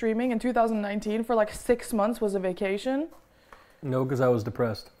from streaming in 2019 for like 6 months was a vacation? No, because I was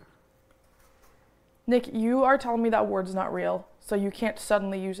depressed. Nick, you are telling me that word's not real. So you can't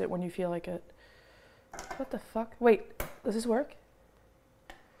suddenly use it when you feel like it. What the fuck? Wait, does this work?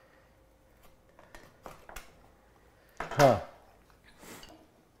 Huh.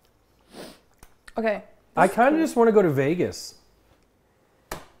 Okay. I kind of just want to go to Vegas.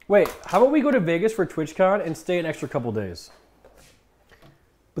 Wait, how about we go to Vegas for TwitchCon and stay an extra couple days?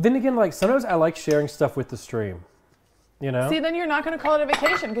 But then again, like, sometimes I like sharing stuff with the stream. You know? See, then you're not going to call it a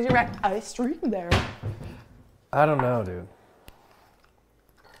vacation because you're like, I streamed there. I don't know, dude.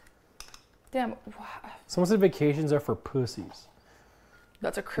 Damn. Someone said vacations are for pussies.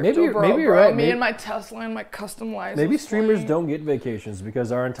 That's a crypto Maybe bro, you're bro. right. Me and my Tesla and my custom license. Maybe streamers don't get vacations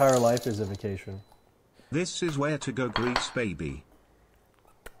because our entire life is a vacation. This is where to go, Greece, baby.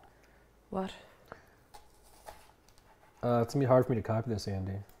 What? It's going to be hard for me to copy this,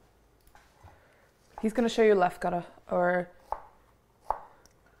 Andy. He's going to show you Lefkada or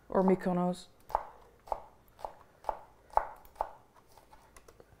Mykonos.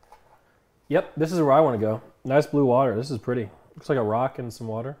 Yep, this is where I want to go. Nice blue water. This is pretty. Looks like a rock and some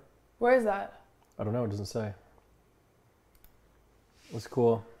water. Where is that? I don't know. It doesn't say. Looks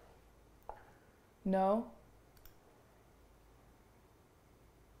cool. No.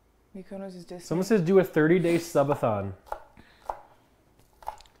 Mykonos is Disney. Someone says do a 30-day subathon.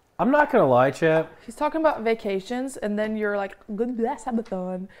 I'm not going to lie, chat. He's talking about vacations, and then you're like, good bless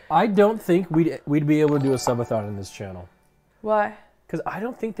Sabathon. I don't think we'd be able to do a subathon in this channel. Why? Because I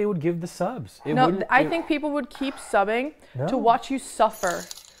don't think they would give the subs. I think people would keep subbing to watch you suffer.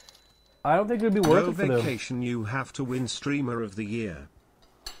 I don't think it would be worth No it for them. vacation, you have to win Streamer of the Year.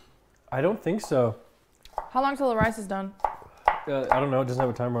 I don't think so. How long till the rice is done? I don't know. It doesn't have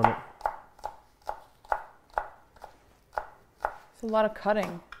a timer on it. It's a lot of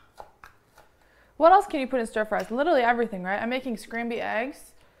cutting. What else can you put in stir fries? Literally everything, right? I'm making scrambled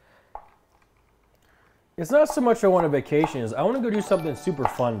eggs. It's not so much I want a vacation. Is I want to go do something super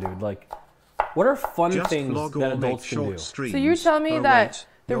fun, dude. Like, what are fun Just things vlog that or make adults can short do? streams. So you tell me Oh, that wait,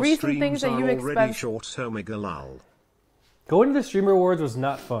 the your recent things streams that you are already expense... short, omega lol. Going to the Streamer Awards was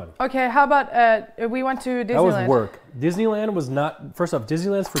not fun. Okay, how about we went to Disneyland? That was work. Disneyland was not... First off,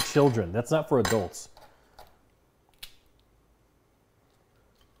 Disneyland's for children. That's not for adults.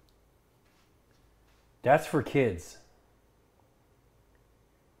 That's for kids.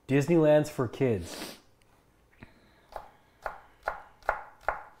 Disneyland's for kids.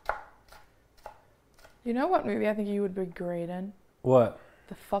 You know what movie I think you would be great in? What?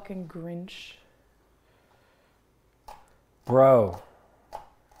 The fucking Grinch. Bro.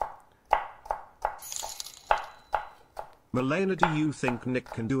 Malena, do you think Nick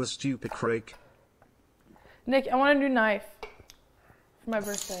can do a stupid crake? Nick, I want a new knife for my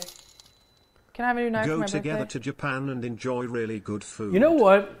birthday. Can I have a new knife for Go my together birthday? to Japan and enjoy really good food. You know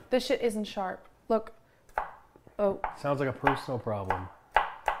what? This shit isn't sharp. Look. Oh. Sounds like a personal problem.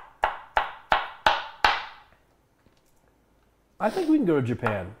 I think we can go to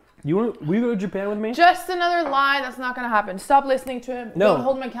Japan. Will you go to Japan with me? Just another lie. That's not gonna happen. Stop listening to him. No. Don't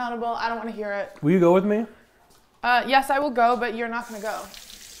hold him accountable. I don't want to hear it. Will you go with me? Yes, I will go, but you're not gonna go.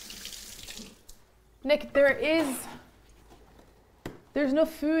 Nick, there's no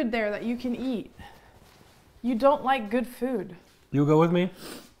food there that you can eat. You don't like good food. You'll go with me?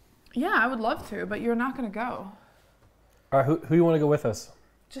 Yeah, I would love to, but you're not gonna go. All right, who you want to go with us?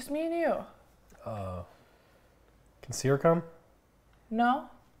 Just me and you. Can Sierra come? No?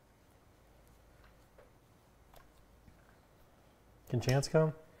 Can Chance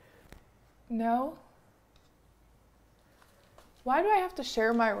come? No? Why do I have to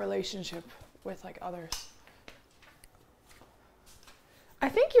share my relationship with like others? I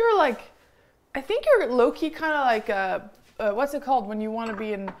think you're low-key kind of like what's it called when you want to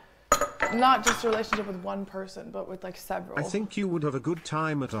be in not just a relationship with one person, but with like several. I think you would have a good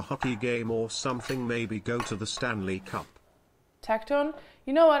time at a hockey game or something, maybe go to the Stanley Cup. Tectone?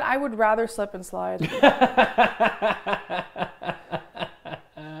 You know what? I would rather slip and slide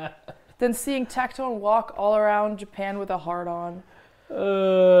than seeing Tectone walk all around Japan with a heart on.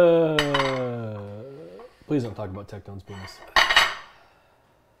 Please don't talk about Tectone's penis.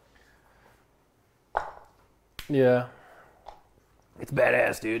 Yeah. It's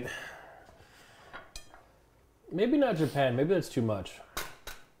badass, dude. Maybe not Japan. Maybe that's too much.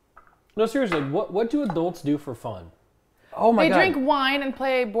 No, seriously, what do adults do for fun? Oh my God. They drink wine and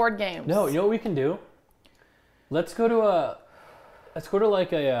play board games. No, you know what we can do? Let's go to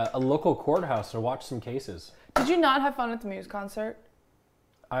like a local courthouse and watch some cases. Did you not have fun at the Muse concert?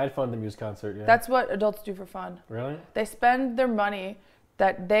 I had fun at the Muse concert, yeah. That's what adults do for fun. Really? They spend their money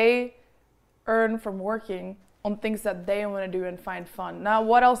that they earn from working on things that they want to do and find fun. Now,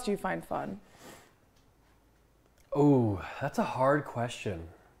 what else do you find fun? Oh, that's a hard question.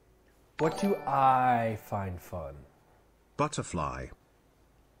 What do I find fun? Butterfly.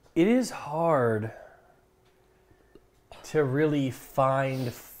 It is hard to really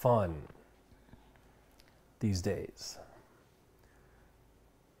find fun these days.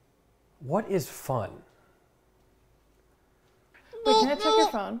 What is fun? Wait, can I check your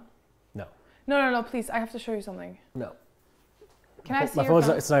phone? No. No, please. I have to show you something. No. Can I see My your phone's phone?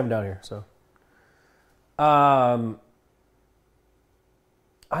 not, it's not even down here, so. I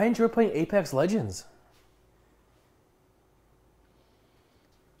enjoy playing Apex Legends.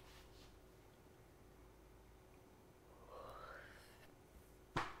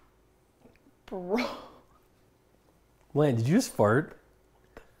 Bro, Malena, did you just fart?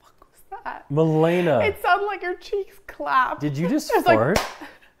 what's that? Malena, It sounded like your cheeks clapped. did you just It's like- fart?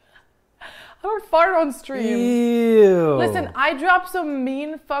 I don't fart on stream. Ew. Listen, I dropped some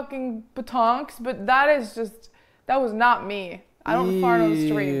mean fucking batonks, but that was not me. I don't fart on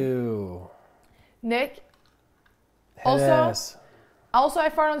stream. Ew. Nick, Head Also- ass. I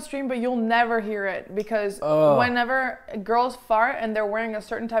fart on stream, but you'll never hear it because Oh. whenever girls fart and they're wearing a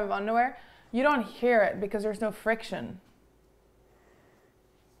certain type of underwear, you don't hear it because there's no friction.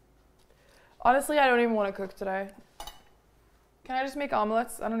 Honestly, I don't even want to cook today. Can I just make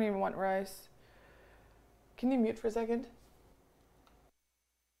omelets? I don't even want rice. Can you mute for a second?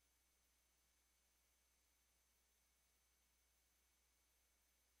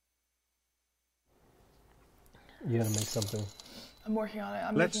 You gotta make something. I'm working on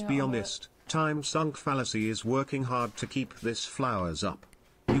it. Let's making be an omelet. honest, time sunk fallacy is working hard to keep this flowers up.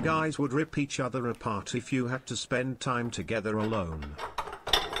 You guys would rip each other apart if you had to spend time together alone.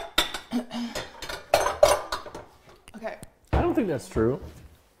 Okay. I don't think that's true.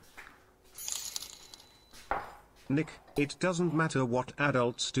 Nick, it doesn't matter what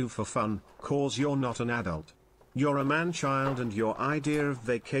adults do for fun, cause you're not an adult. You're a man-child and your idea of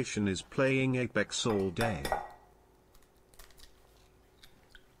vacation is playing Apex all day.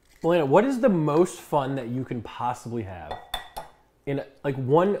 Malena, what is the most fun that you can possibly have? In like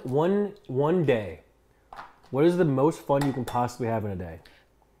one day. What is the most fun you can possibly have in a day?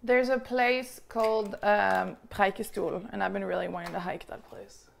 There's a place called Preikestoel, and I've been really wanting to hike that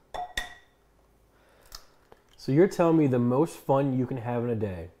place. So you're telling me the most fun you can have in a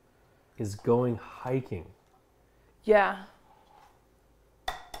day is going hiking. Yeah.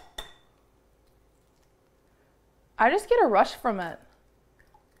 I just get a rush from it.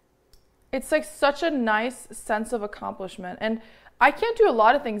 It's like such a nice sense of accomplishment. And I can't do a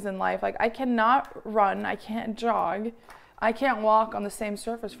lot of things in life. Like I cannot run, I can't jog, I can't walk on the same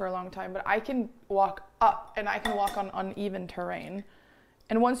surface for a long time, but I can walk up and I can walk on uneven terrain.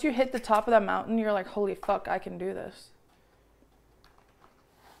 And once you hit the top of that mountain, you're like, holy fuck, I can do this.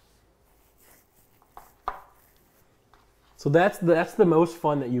 So that's the most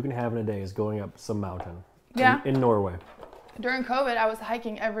fun that you can have in a day is going up some mountain. Yeah. In Norway. During COVID, I was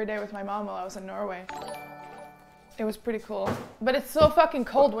hiking every day with my mom while I was in Norway. It was pretty cool. But it's so fucking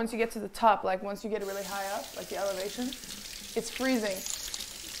cold once you get to the top, like once you get really high up, like the elevation. It's freezing.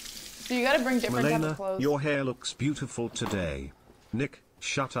 So you gotta bring different type Malena, of clothes. your hair looks beautiful today. Nick,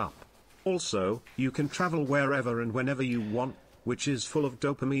 shut up. Also, you can travel wherever and whenever you want, which is full of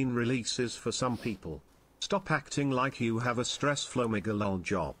dopamine releases for some people. Stop acting like you have a stressful megalol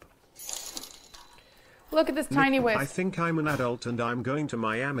job. Look at this tiny Nick, waist. I think I'm an adult and I'm going to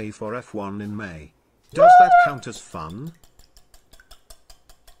Miami for F1 in May. Does that count as fun?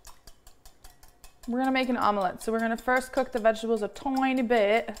 We're gonna make an omelet. So we're gonna first cook the vegetables a tiny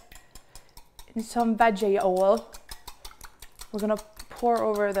bit in some veggie oil. We're gonna pour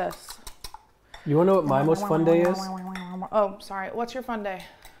over this. You want to know what my most fun day is? Oh, sorry. What's your fun day?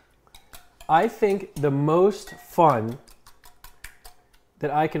 I think the most fun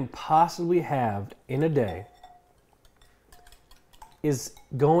that I can possibly have in a day is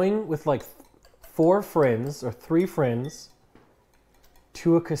going with like 4 friends or 3 friends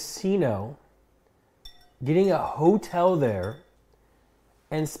to a casino, getting a hotel there,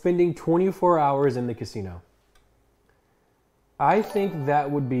 and spending 24 hours in the casino. I think that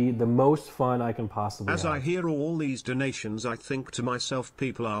would be the most fun I can possibly As have. I hear all these donations, I think to myself,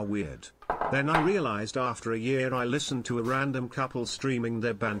 people are weird. Then I realized after a year I listened to a random couple streaming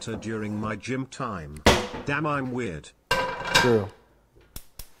their banter during my gym time. Damn, I'm weird. True.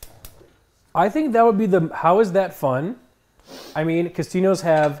 I think that would be the... How is that fun? I mean, casinos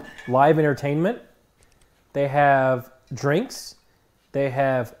have live entertainment. They have drinks. They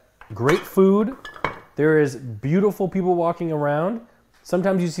have great food. There is beautiful people walking around.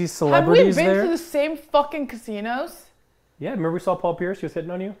 Sometimes you see celebrities there. Have we been to the same fucking casinos? Yeah, remember we saw Paul Pierce? He was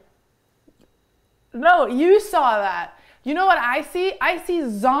hitting on you? No, you saw that. You know what I see? I see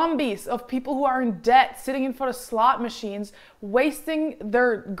zombies of people who are in debt sitting in front of slot machines, wasting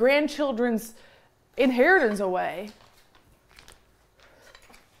their grandchildren's inheritance away.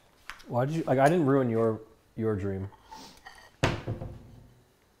 Why did you... Like, I didn't ruin your dream.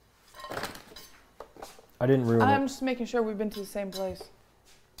 I didn't ruin I'm it. just making sure we've been to the same place.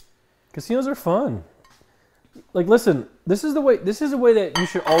 Casinos are fun. Like, listen, this is the way that you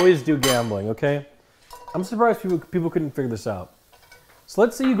should always do gambling, okay? I'm surprised people couldn't figure this out. So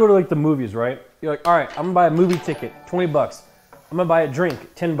let's say you go to like the movies, right? You're like, all right, I'm gonna buy a movie ticket, $20. I'm gonna buy a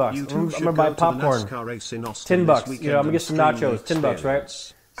drink, $10. I'm gonna buy popcorn, $10. You know, I'm gonna get some nachos, $10, right?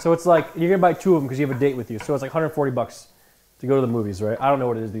 So it's like you're gonna buy 2 of them because you have a date with you. So it's like $140 to go to the movies, right? I don't know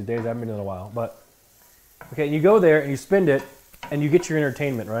what it is these days. I haven't been in a while, but okay, you go there and you spend it, and you get your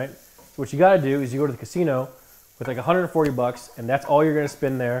entertainment, right? So what you got to do is you go to the casino with like $140, and that's all you're gonna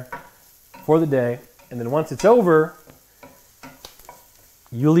spend there for the day. And then once it's over,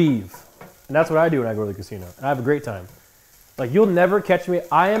 you leave. And that's what I do when I go to the casino. And I have a great time. Like, you'll never catch me.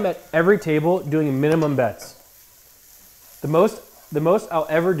 I am at every table doing minimum bets. The most I'll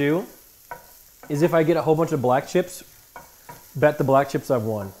ever do is if I get a whole bunch of black chips, bet the black chips I've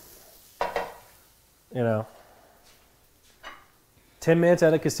won. You know. 10 minutes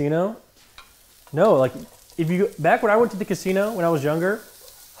at a casino? No, like, if you back when I went to the casino when I was younger,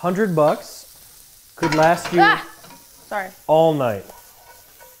 $100 could last you all night.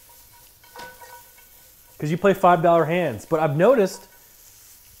 Because you play $5 hands. But I've noticed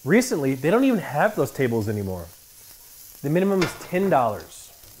recently they don't even have those tables anymore. The minimum is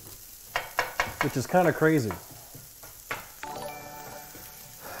 $10, which is kind of crazy.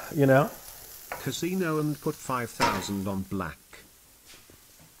 You know? Casino and put 5,000 on black.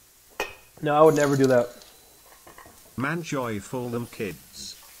 No, I would never do that. Man, joyful them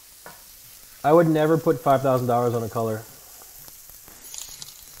kids. I would never put $5,000 on a color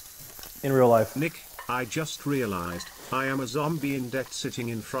in real life. Nick, I just realized I am a zombie in debt sitting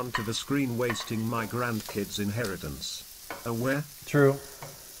in front of a screen wasting my grandkids' inheritance. Aware? True.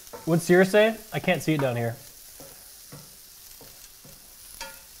 What's yours say? I can't see it down here.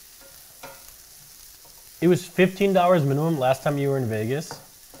 It was $15 minimum last time you were in Vegas.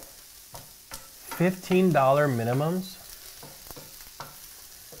 $15 minimums?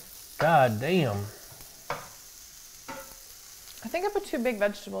 God damn. I think I put 2 big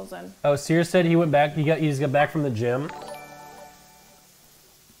vegetables in. Oh, Sears said he went back. He just got back from the gym.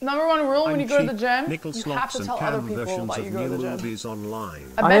 Number 1 rule when you go to the gym, Nickel you have to slots tell and other cam people versions that you of go to new the gym. movies online.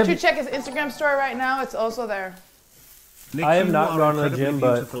 I bet you check his Instagram story right now. It's also there. Nick, I have you not are gone to the incredibly gym,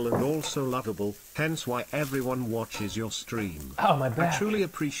 but... beautiful and also lovable, hence why everyone watches your stream. Oh, my back. I truly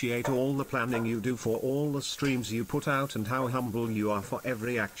appreciate all the planning you do for all the streams you put out and how humble you are for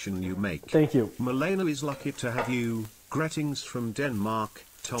every action you make. Thank you. Malena is lucky to have you. Greetings from Denmark,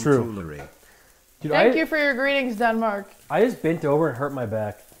 True. tomfoolery. Dude, Thank you for your greetings, Denmark. I just bent over and hurt my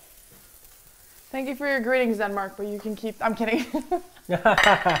back. Thank you for your greetings, Denmark, but you can keep... I'm kidding.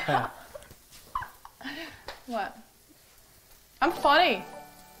 What? I'm funny.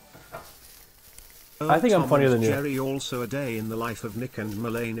 I think I'm funnier than you. Jerry, also a day in the life of Nick and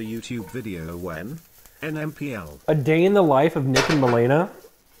Malena YouTube video when Nmplol. A day in the life of Nick and Malena?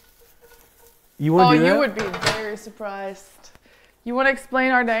 You want to do that? You would be very surprised. You want to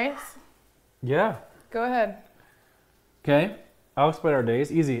explain our days? Yeah. Go ahead. Okay. I'll explain our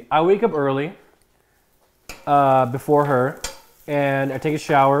days. Easy. I wake up early before her, and I take a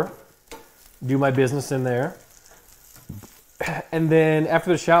shower, do my business in there. And then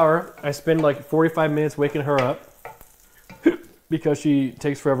after the shower, I spend like 45 minutes waking her up because she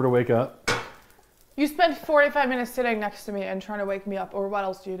takes forever to wake up. You spent 45 minutes sitting next to me and trying to wake me up, or what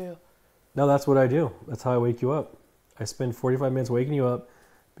else do you do? No, that's what I do. That's how I wake you up. I spend 45 minutes waking you up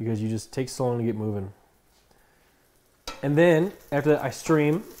because you just take so long to get moving. And then after that, I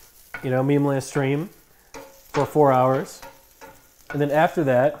stream. You know, me and Malena stream for 4 hours. And then after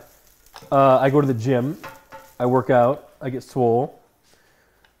that, I go to the gym. I work out. I get swole.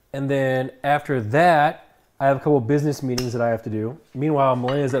 And then after that, I have a couple of business meetings that I have to do. Meanwhile,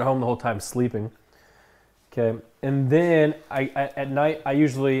 Malena's at home the whole time sleeping. Okay. And then at night, I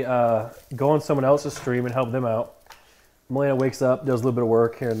usually go on someone else's stream and help them out. Malena wakes up, does a little bit of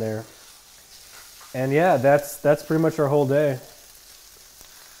work here and there. And yeah, that's pretty much our whole day.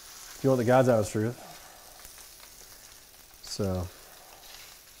 If you want the God's honest truth. So.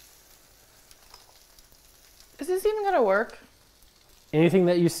 Is this even gonna work? Anything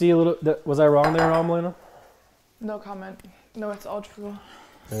that you see a little, was I wrong there at all, Malena? No comment. No, it's all true.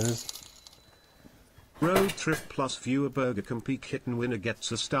 There it is. Road trip plus viewer burger compete kitten winner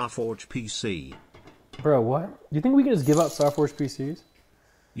gets a Starforge PC. Bro, what? You think we can just give out Starforge PCs?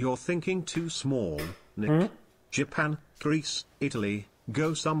 You're thinking too small, Nick. Japan, Greece, Italy,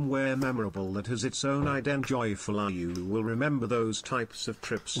 go somewhere memorable that has its own joyful. You will remember those types of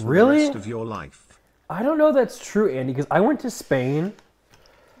trips for the rest of your life. I don't know if that's true, Andy, because I went to Spain,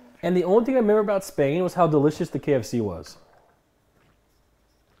 and the only thing I remember about Spain was how delicious the KFC was.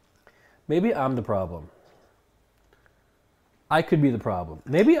 Maybe I'm the problem. I could be the problem.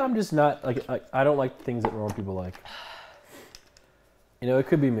 Maybe I'm just not, like I don't like things that normal people like. You know, it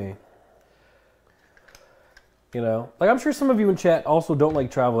could be me. You know? Like, I'm sure some of you in chat also don't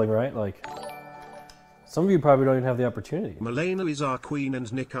like traveling, right? Like, some of you probably don't even have the opportunity. Malena is our queen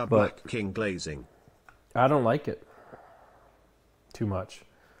and Nick our Black King glazing. I don't like it too much.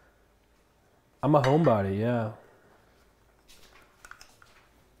 I'm a homebody, yeah.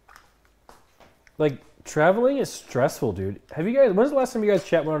 Like, traveling is stressful, dude. Have you guys, when's the last time you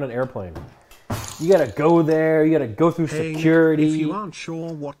guys went on an airplane? You gotta go there, you gotta go through security. If you aren't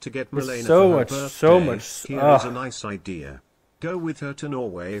sure what to get Malena so for her much, birthday, so much. here is a nice idea. Go with her to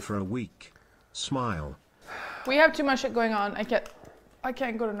Norway for a week. Smile. We have too much shit going on. I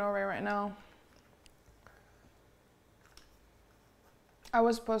can't go to Norway right now. I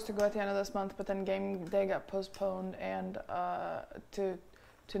was supposed to go at the end of this month, but then game day got postponed and to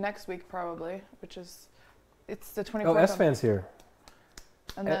next week probably, which is it's the 24th. Oh, S-Fan's here.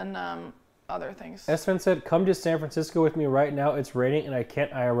 And then other things. S-Fan said, "Come to San Francisco with me right now. It's raining and I can't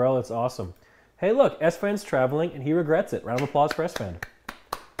IRL. It's awesome." Hey, look, S-Fan's traveling and he regrets it. Round of applause for S-Fan.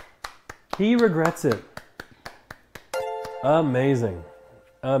 He regrets it. Amazing,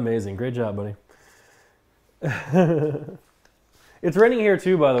 amazing, great job, buddy. It's raining here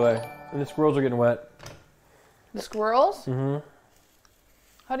too, by the way, and the squirrels are getting wet. The squirrels? Mm-hmm.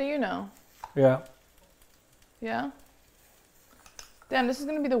 How do you know? Yeah. Yeah? Damn, this is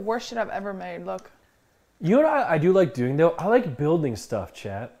gonna be the worst shit I've ever made, look. You know what I do like doing, though? I like building stuff,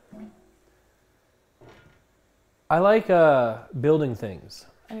 chat. I like building things.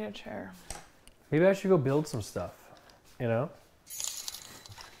 I need a chair. Maybe I should go build some stuff, you know?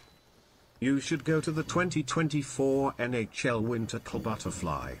 You should go to the 2024 NHL Winter Club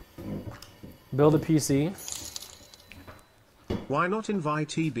Butterfly. Build a PC. Why not invite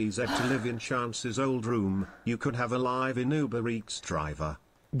EBZ to live in Chance's old room? You could have a live in Uber Eats driver.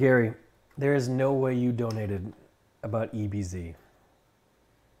 Gary, there is no way you donated about EBZ.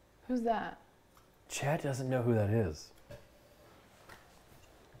 Who's that? Chat doesn't know who that is.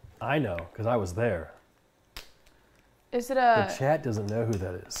 I know, because I was there. Is it The chat doesn't know who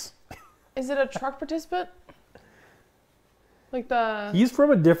that is. Is it a truck participant? Like the... He's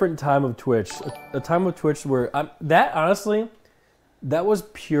from a different time of Twitch. A time of Twitch where... that, honestly, that was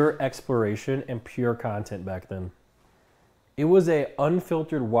pure exploration and pure content back then. It was a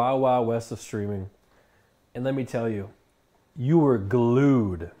unfiltered Wild Wild West of streaming. And let me tell you, you were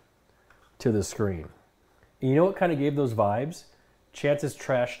glued to the screen. And you know what kind of gave those vibes? Chance's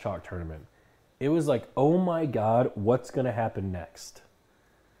Trash Talk tournament. It was like, oh my God, what's going to happen next?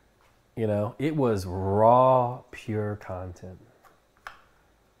 You know, it was raw, pure content.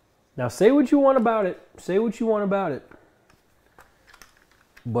 Now, say what you want about it. Say what you want about it.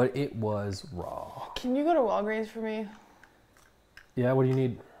 But it was raw. Can you go to Walgreens for me? Yeah, what do you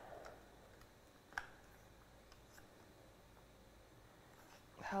need?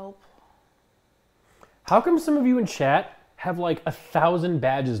 Help. How come some of you in chat have like 1,000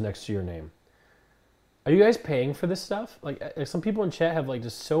 badges next to your name? Are you guys paying for this stuff? Like some people in chat have like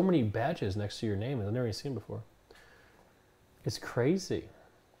just so many badges next to your name that I've never seen before. It's crazy.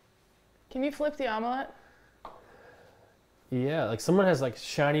 Can you flip the omelet? Yeah, like someone has like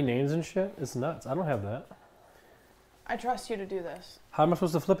shiny names and shit. It's nuts. I don't have that. I trust you to do this. How am I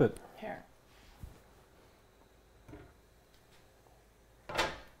supposed to flip it? Here.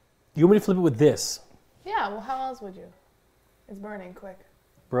 You want me to flip it with this? Yeah, well, how else would you? It's burning quick.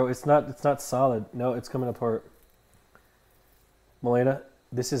 Bro, it's not solid. No, it's coming apart. Malena,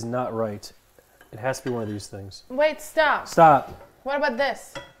 this is not right. It has to be one of these things. Wait, stop. Stop. What about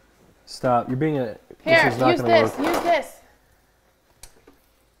this? Stop. You're being a... Here, this is not use gonna this. work. Use this.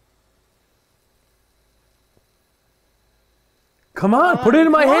 Come on, put it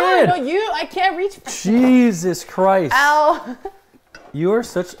in my head. No, I can't reach. Jesus Christ. Ow. You are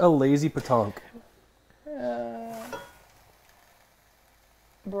such a lazy patonk.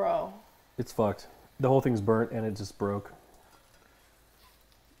 Bro. It's fucked. The whole thing's burnt and it just broke.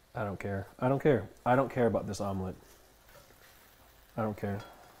 I don't care. I don't care. I don't care about this omelet. I don't care.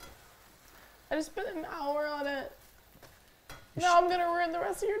 I just spent an hour on it. Now I'm gonna ruin the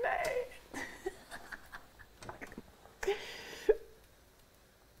rest of your day.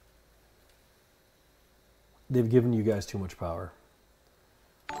 They've given you guys too much power.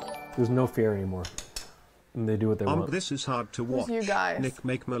 There's no fear anymore. And they do what they want. This is hard to watch. you guys? Nick,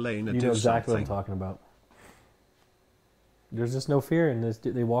 make Malena You do know exactly something. what I'm talking about. There's just no fear, and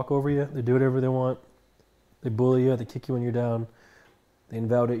they walk over you. They do whatever they want. They bully you. They kick you when you're down. They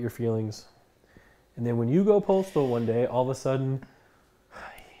invalidate your feelings. And then when you go postal one day, all of a sudden,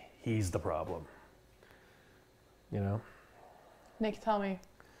 he's the problem. You know? Nick, tell me.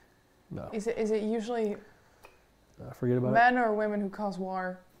 No. Is it usually Forget about it. men or women who cause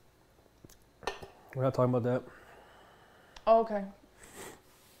war? We're not talking about that. Oh, okay.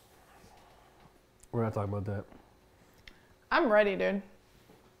 We're not talking about that. I'm ready, dude.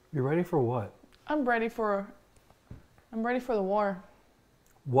 You're ready for what? I'm ready for the war.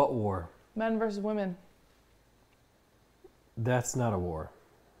 What war? Men versus women. That's not a war.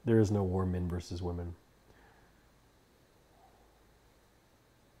 There is no war, men versus women.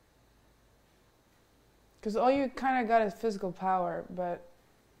 Because all you kind of got is physical power, but...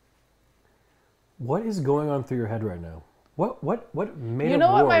 What is going on through your head right now? What made You up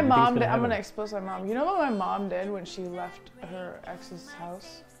know what war my you think's mom gonna did? I'm happen? going to expose my mom. You know what my mom did when she left her ex's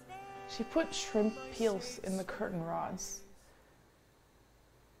house? She put shrimp peels in the curtain rods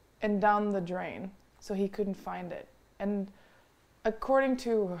and down the drain so he couldn't find it. And according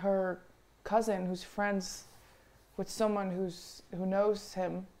to her cousin, who's friends with someone who knows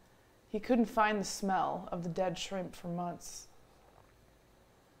him, he couldn't find the smell of the dead shrimp for months.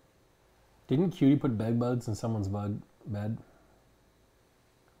 Didn't Cutie put bed bugs in someone's bed?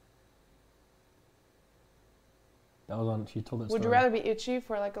 That was on. She told that story. Would you rather be itchy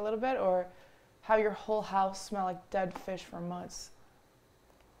for like a little bit or have your whole house smell like dead fish for months?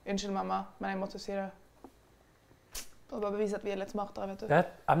 Unnskyld mamma, men jeg måtte si det. Og bare bevise at vi litt smartere, vet du.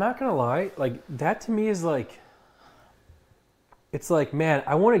 That I'm not gonna lie. Like that to me is like. It's like, man,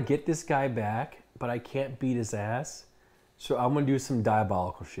 I want to get this guy back, but I can't beat his ass, so I'm gonna do some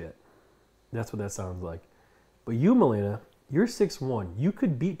diabolical shit. That's what that sounds like. But you, Malena, you're 6'1". You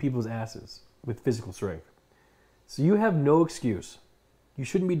could beat people's asses with physical strength. So you have no excuse. You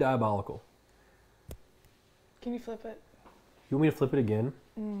shouldn't be diabolical. Can you flip it? You want me to flip it again?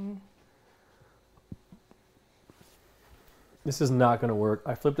 Mm. This is not going to work.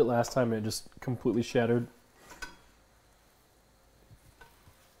 I flipped it last time and it just completely shattered.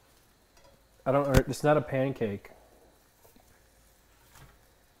 It's not a pancake.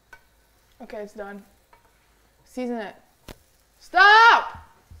 Okay, it's done. Season it. Stop!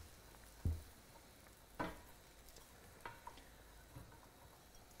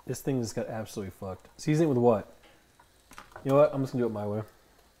 This thing just got absolutely fucked. Season it with what? You know what? I'm just going to do it my way.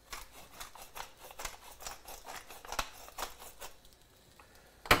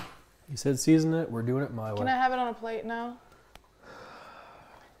 You said season it. We're doing it my way. Can I have it on a plate now?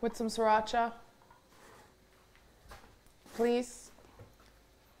 With some sriracha? Please?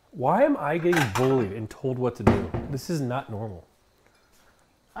 Why am I getting bullied and told what to do? This is not normal.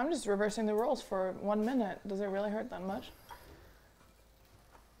 I'm just reversing the roles for 1 minute. Does it really hurt that much?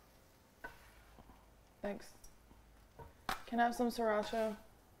 Thanks. Can I have some sriracha?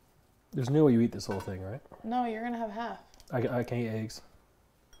 There's no way you eat this whole thing, right? No, you're gonna have half. I can't eat eggs.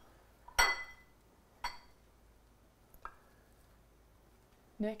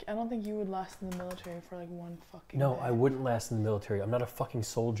 Nick, I don't think you would last in the military for like one fucking No, day. I wouldn't last in the military. I'm not a fucking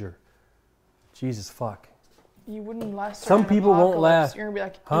soldier. Jesus fuck. You wouldn't last. Some during an people won't apocalypse. last. You're gonna be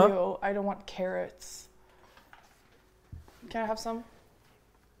like, Huh? ew, I don't want carrots. Can I have some?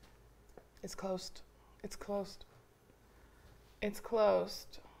 It's closed. It's closed. It's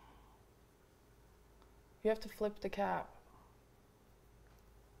closed. You have to flip the cap.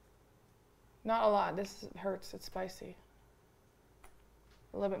 Not a lot. This hurts. It's spicy.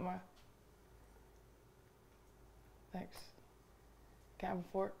 A little bit more. Thanks. Can I have a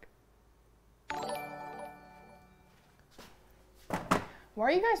fork? Why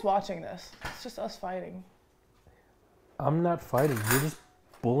are you guys watching this? It's just us fighting. I'm not fighting. You're just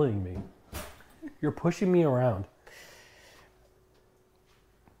bullying me. You're pushing me around.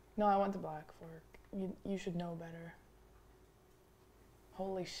 No, I want the black fork. You should know better.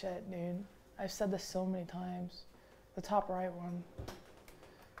 Holy shit, dude. I've said this so many times. The top right one.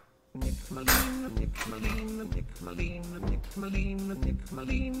 Nick Malena, Nick Malena, Nick Malena, Nick Malena, Nick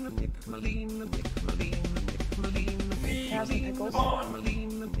Malena, Nick Malena, Nick Malena, Nick Malena. Can I have some pickles?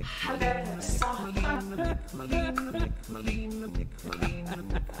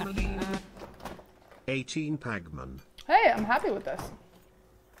 18 Pagman. Hey, I'm happy with this.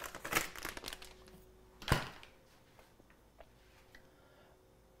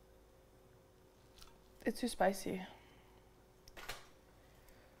 It's too spicy.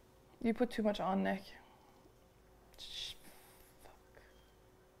 You put too much on, Nick. Fuck.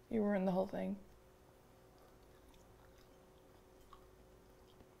 You ruined the whole thing.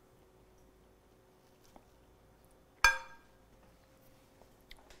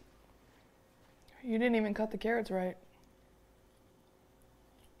 You didn't even cut the carrots right.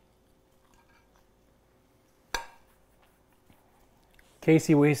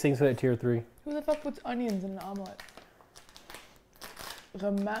 Casey, what do you think for that tier 3? Who the fuck puts onions in an omelet?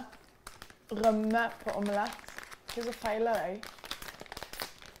 Rømme på omelett. Det er så feiler jeg.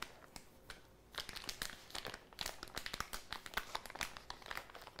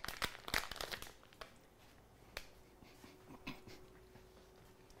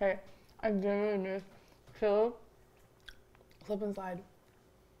 Hey, I genuinely feel slip inside.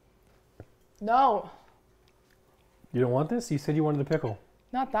 No, You don't want this? You said you wanted the pickle.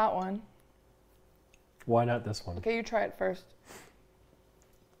 not that one. Why not this one? Okay, you try it first.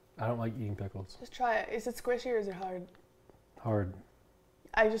 I don't like eating pickles. Just try it. Is it squishy or is it hard? Hard.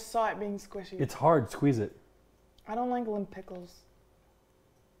 I just saw it being squishy. It's hard. Squeeze it. I don't like limp pickles.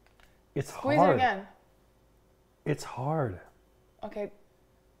 It's Squeeze hard. it again. It's hard. Okay,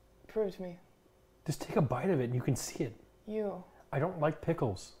 prove it to me. Just take a bite of it and you can see it. You I don't like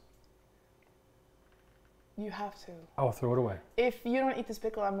pickles. have to. I'll throw it away. If you don't eat this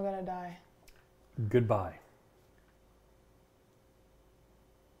pickle, I'm gonna die. Goodbye.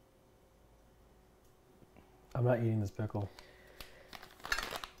 I'm not eating this pickle.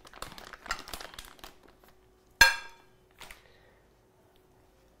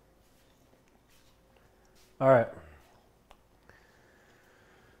 All right.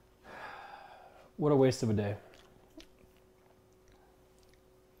 What a waste of a day.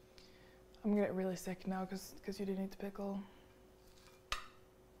 I'm gonna get really sick now because you didn't eat the pickle.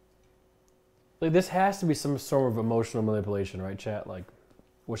 Like, this has to be some sort of emotional manipulation, right, chat? Like,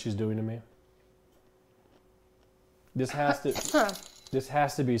 what she's doing to me. This has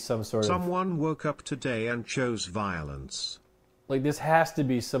to be some sort of, Someone woke up today and chose violence. like, this has to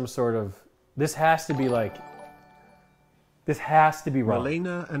be some sort of, this has to be like, this has to be wrong.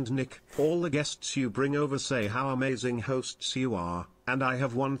 Malena and Nick, all the guests you bring over say how amazing hosts you are, and I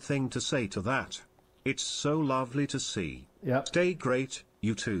have one thing to say to that. It's so lovely to see. Yep. Stay great,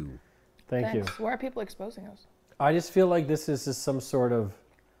 you too. Thank you. Thanks. Why are people exposing us? I just feel like this is just some sort of,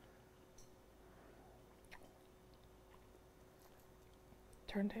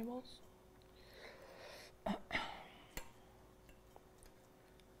 Turntables?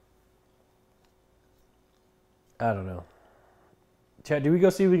 I don't know. Chat, do we go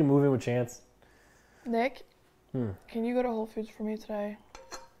see if we can move in with Chance? Nick, can you go to Whole Foods for me today?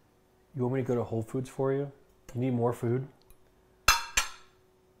 You want me to go to Whole Foods for you? You need more food?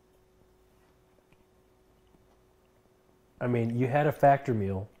 I mean, you had a factor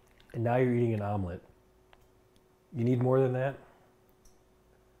meal, and now you're eating an omelet. You need more than that?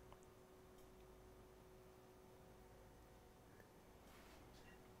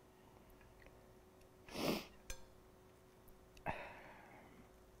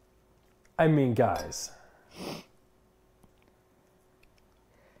 I mean, guys.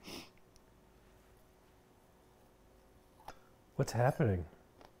 What's happening?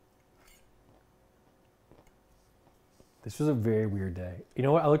 This was a very weird day. You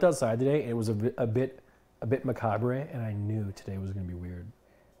know what? I looked outside today and it was a bit macabre, and I knew today was going to be weird.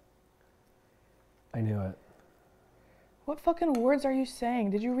 I knew it. What fucking words are you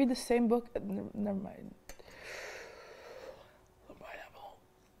saying? Did you read the same book? Never mind. A pineapple.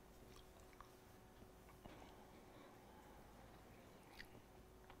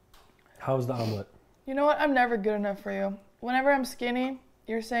 How's the omelet? You know what? I'm never good enough for you. Whenever I'm skinny,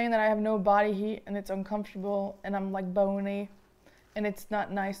 you're saying that I have no body heat and it's uncomfortable and I'm like bony and it's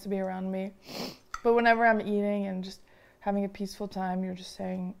not nice to be around me. But whenever I'm eating and just having a peaceful time, you're just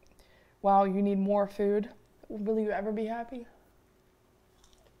saying, wow, you need more food. Will you ever be happy?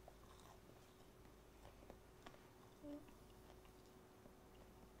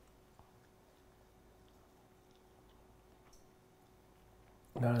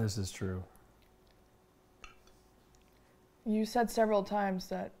 None of this is true. You said several times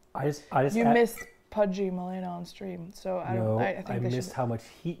that I just you missed pudgy Malena on stream, so I think they missed how much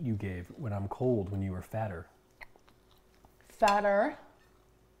heat you gave when I'm cold when you were fatter. Fatter?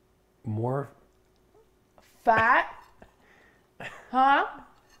 More fat? Huh?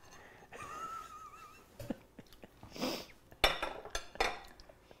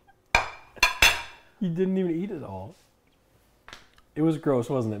 You didn't even eat it all. It was gross,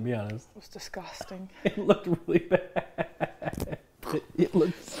 wasn't it? Be honest. It was disgusting. It looked really bad. It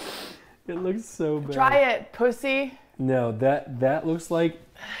looks so bad. Try it, pussy. No, that looks like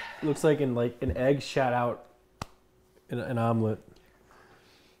an egg shot out in an omelet.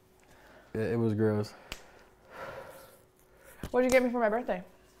 It was gross. What did you get me for my birthday?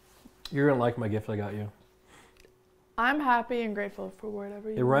 You're gonna like my gift I got you. I'm happy and grateful for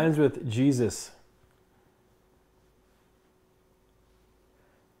whatever you It rhymes with Jesus.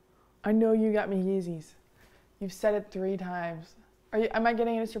 I know you got me Yeezys. You've said it 3 times. Am I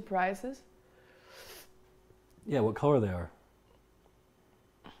getting any surprises? Yeah, what color they are?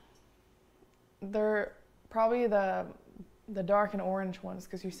 They're probably the dark and orange ones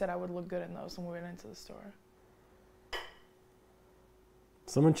because you said I would look good in those when we went into the store.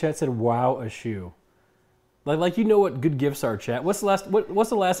 Someone in chat said, "Wow, a shoe." Like you know what good gifts are, chat. What's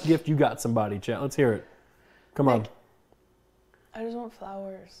the last gift you got somebody, chat? Let's hear it. Come on. I just want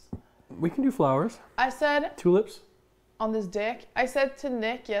flowers. We can do flowers. I said Tulips. on this dick. I said to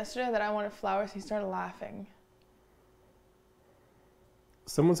Nick yesterday that I wanted flowers. He started laughing.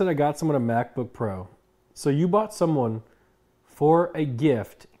 Someone said I got someone a MacBook Pro. So you bought someone for a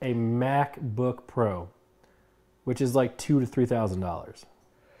gift a MacBook Pro, which is like $2,000 to $3,000.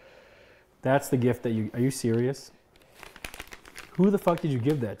 That's the gift that you. Are you serious? Who the fuck did you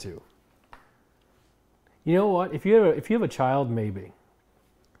give that to? You know what? If you have a child, maybe.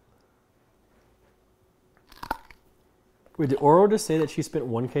 Wait, did Oro just say that she spent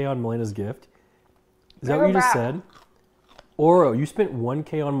 $1K on Malena's gift? Is that what you just said? Oro, you spent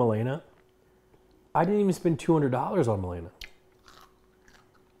 $1K on Malena? I didn't even spend $200 on Malena.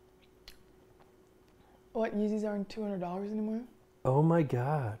 What, Yeezys aren't $200 anymore? Oh my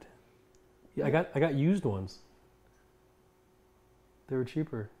god. Yeah, I got used ones. They were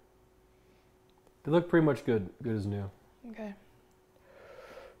cheaper. They look pretty much good as new. Okay.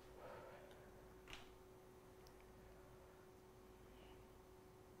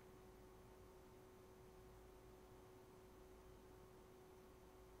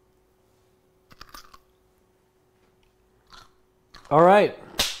 All right.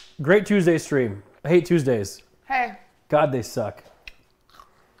 Great Tuesday stream. I hate Tuesdays. Hey, God, they suck.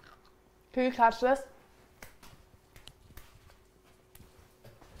 can you catch this?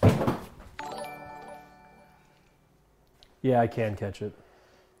 Yeah, I can catch it.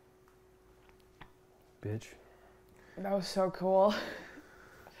 Bitch. That was so cool.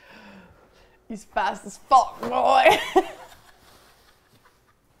 He's fast as fuck, boy.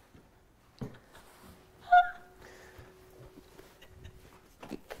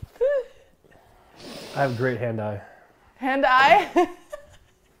 I have great hand-eye. Hand-eye?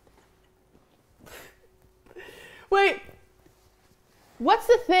 Wait. What's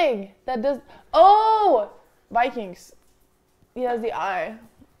the thing that does... Oh! Vikings. He has the eye.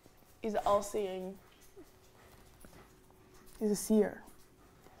 He's all-seeing. He's a seer.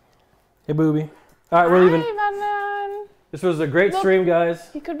 Hey, booby. All right, we're leaving. Hi, Manon. This was a great stream, guys.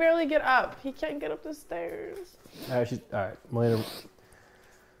 He could barely get up. He can't get up the stairs. All right, all right, Malena.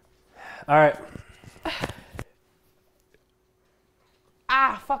 All right.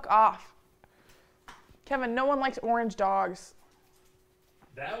 Ah, fuck off. Kevin, no one likes orange dogs.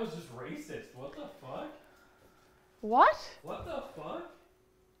 That was just racist. What the fuck? What? What the fuck?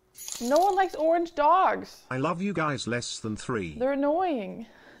 No one likes orange dogs. I love you guys less than 3. They're annoying.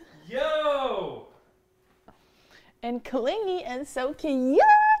 Yo! And clingy and so cute.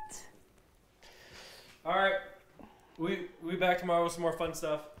 Alright. We back tomorrow with some more fun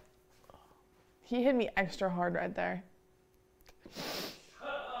stuff. He hit me extra hard right there.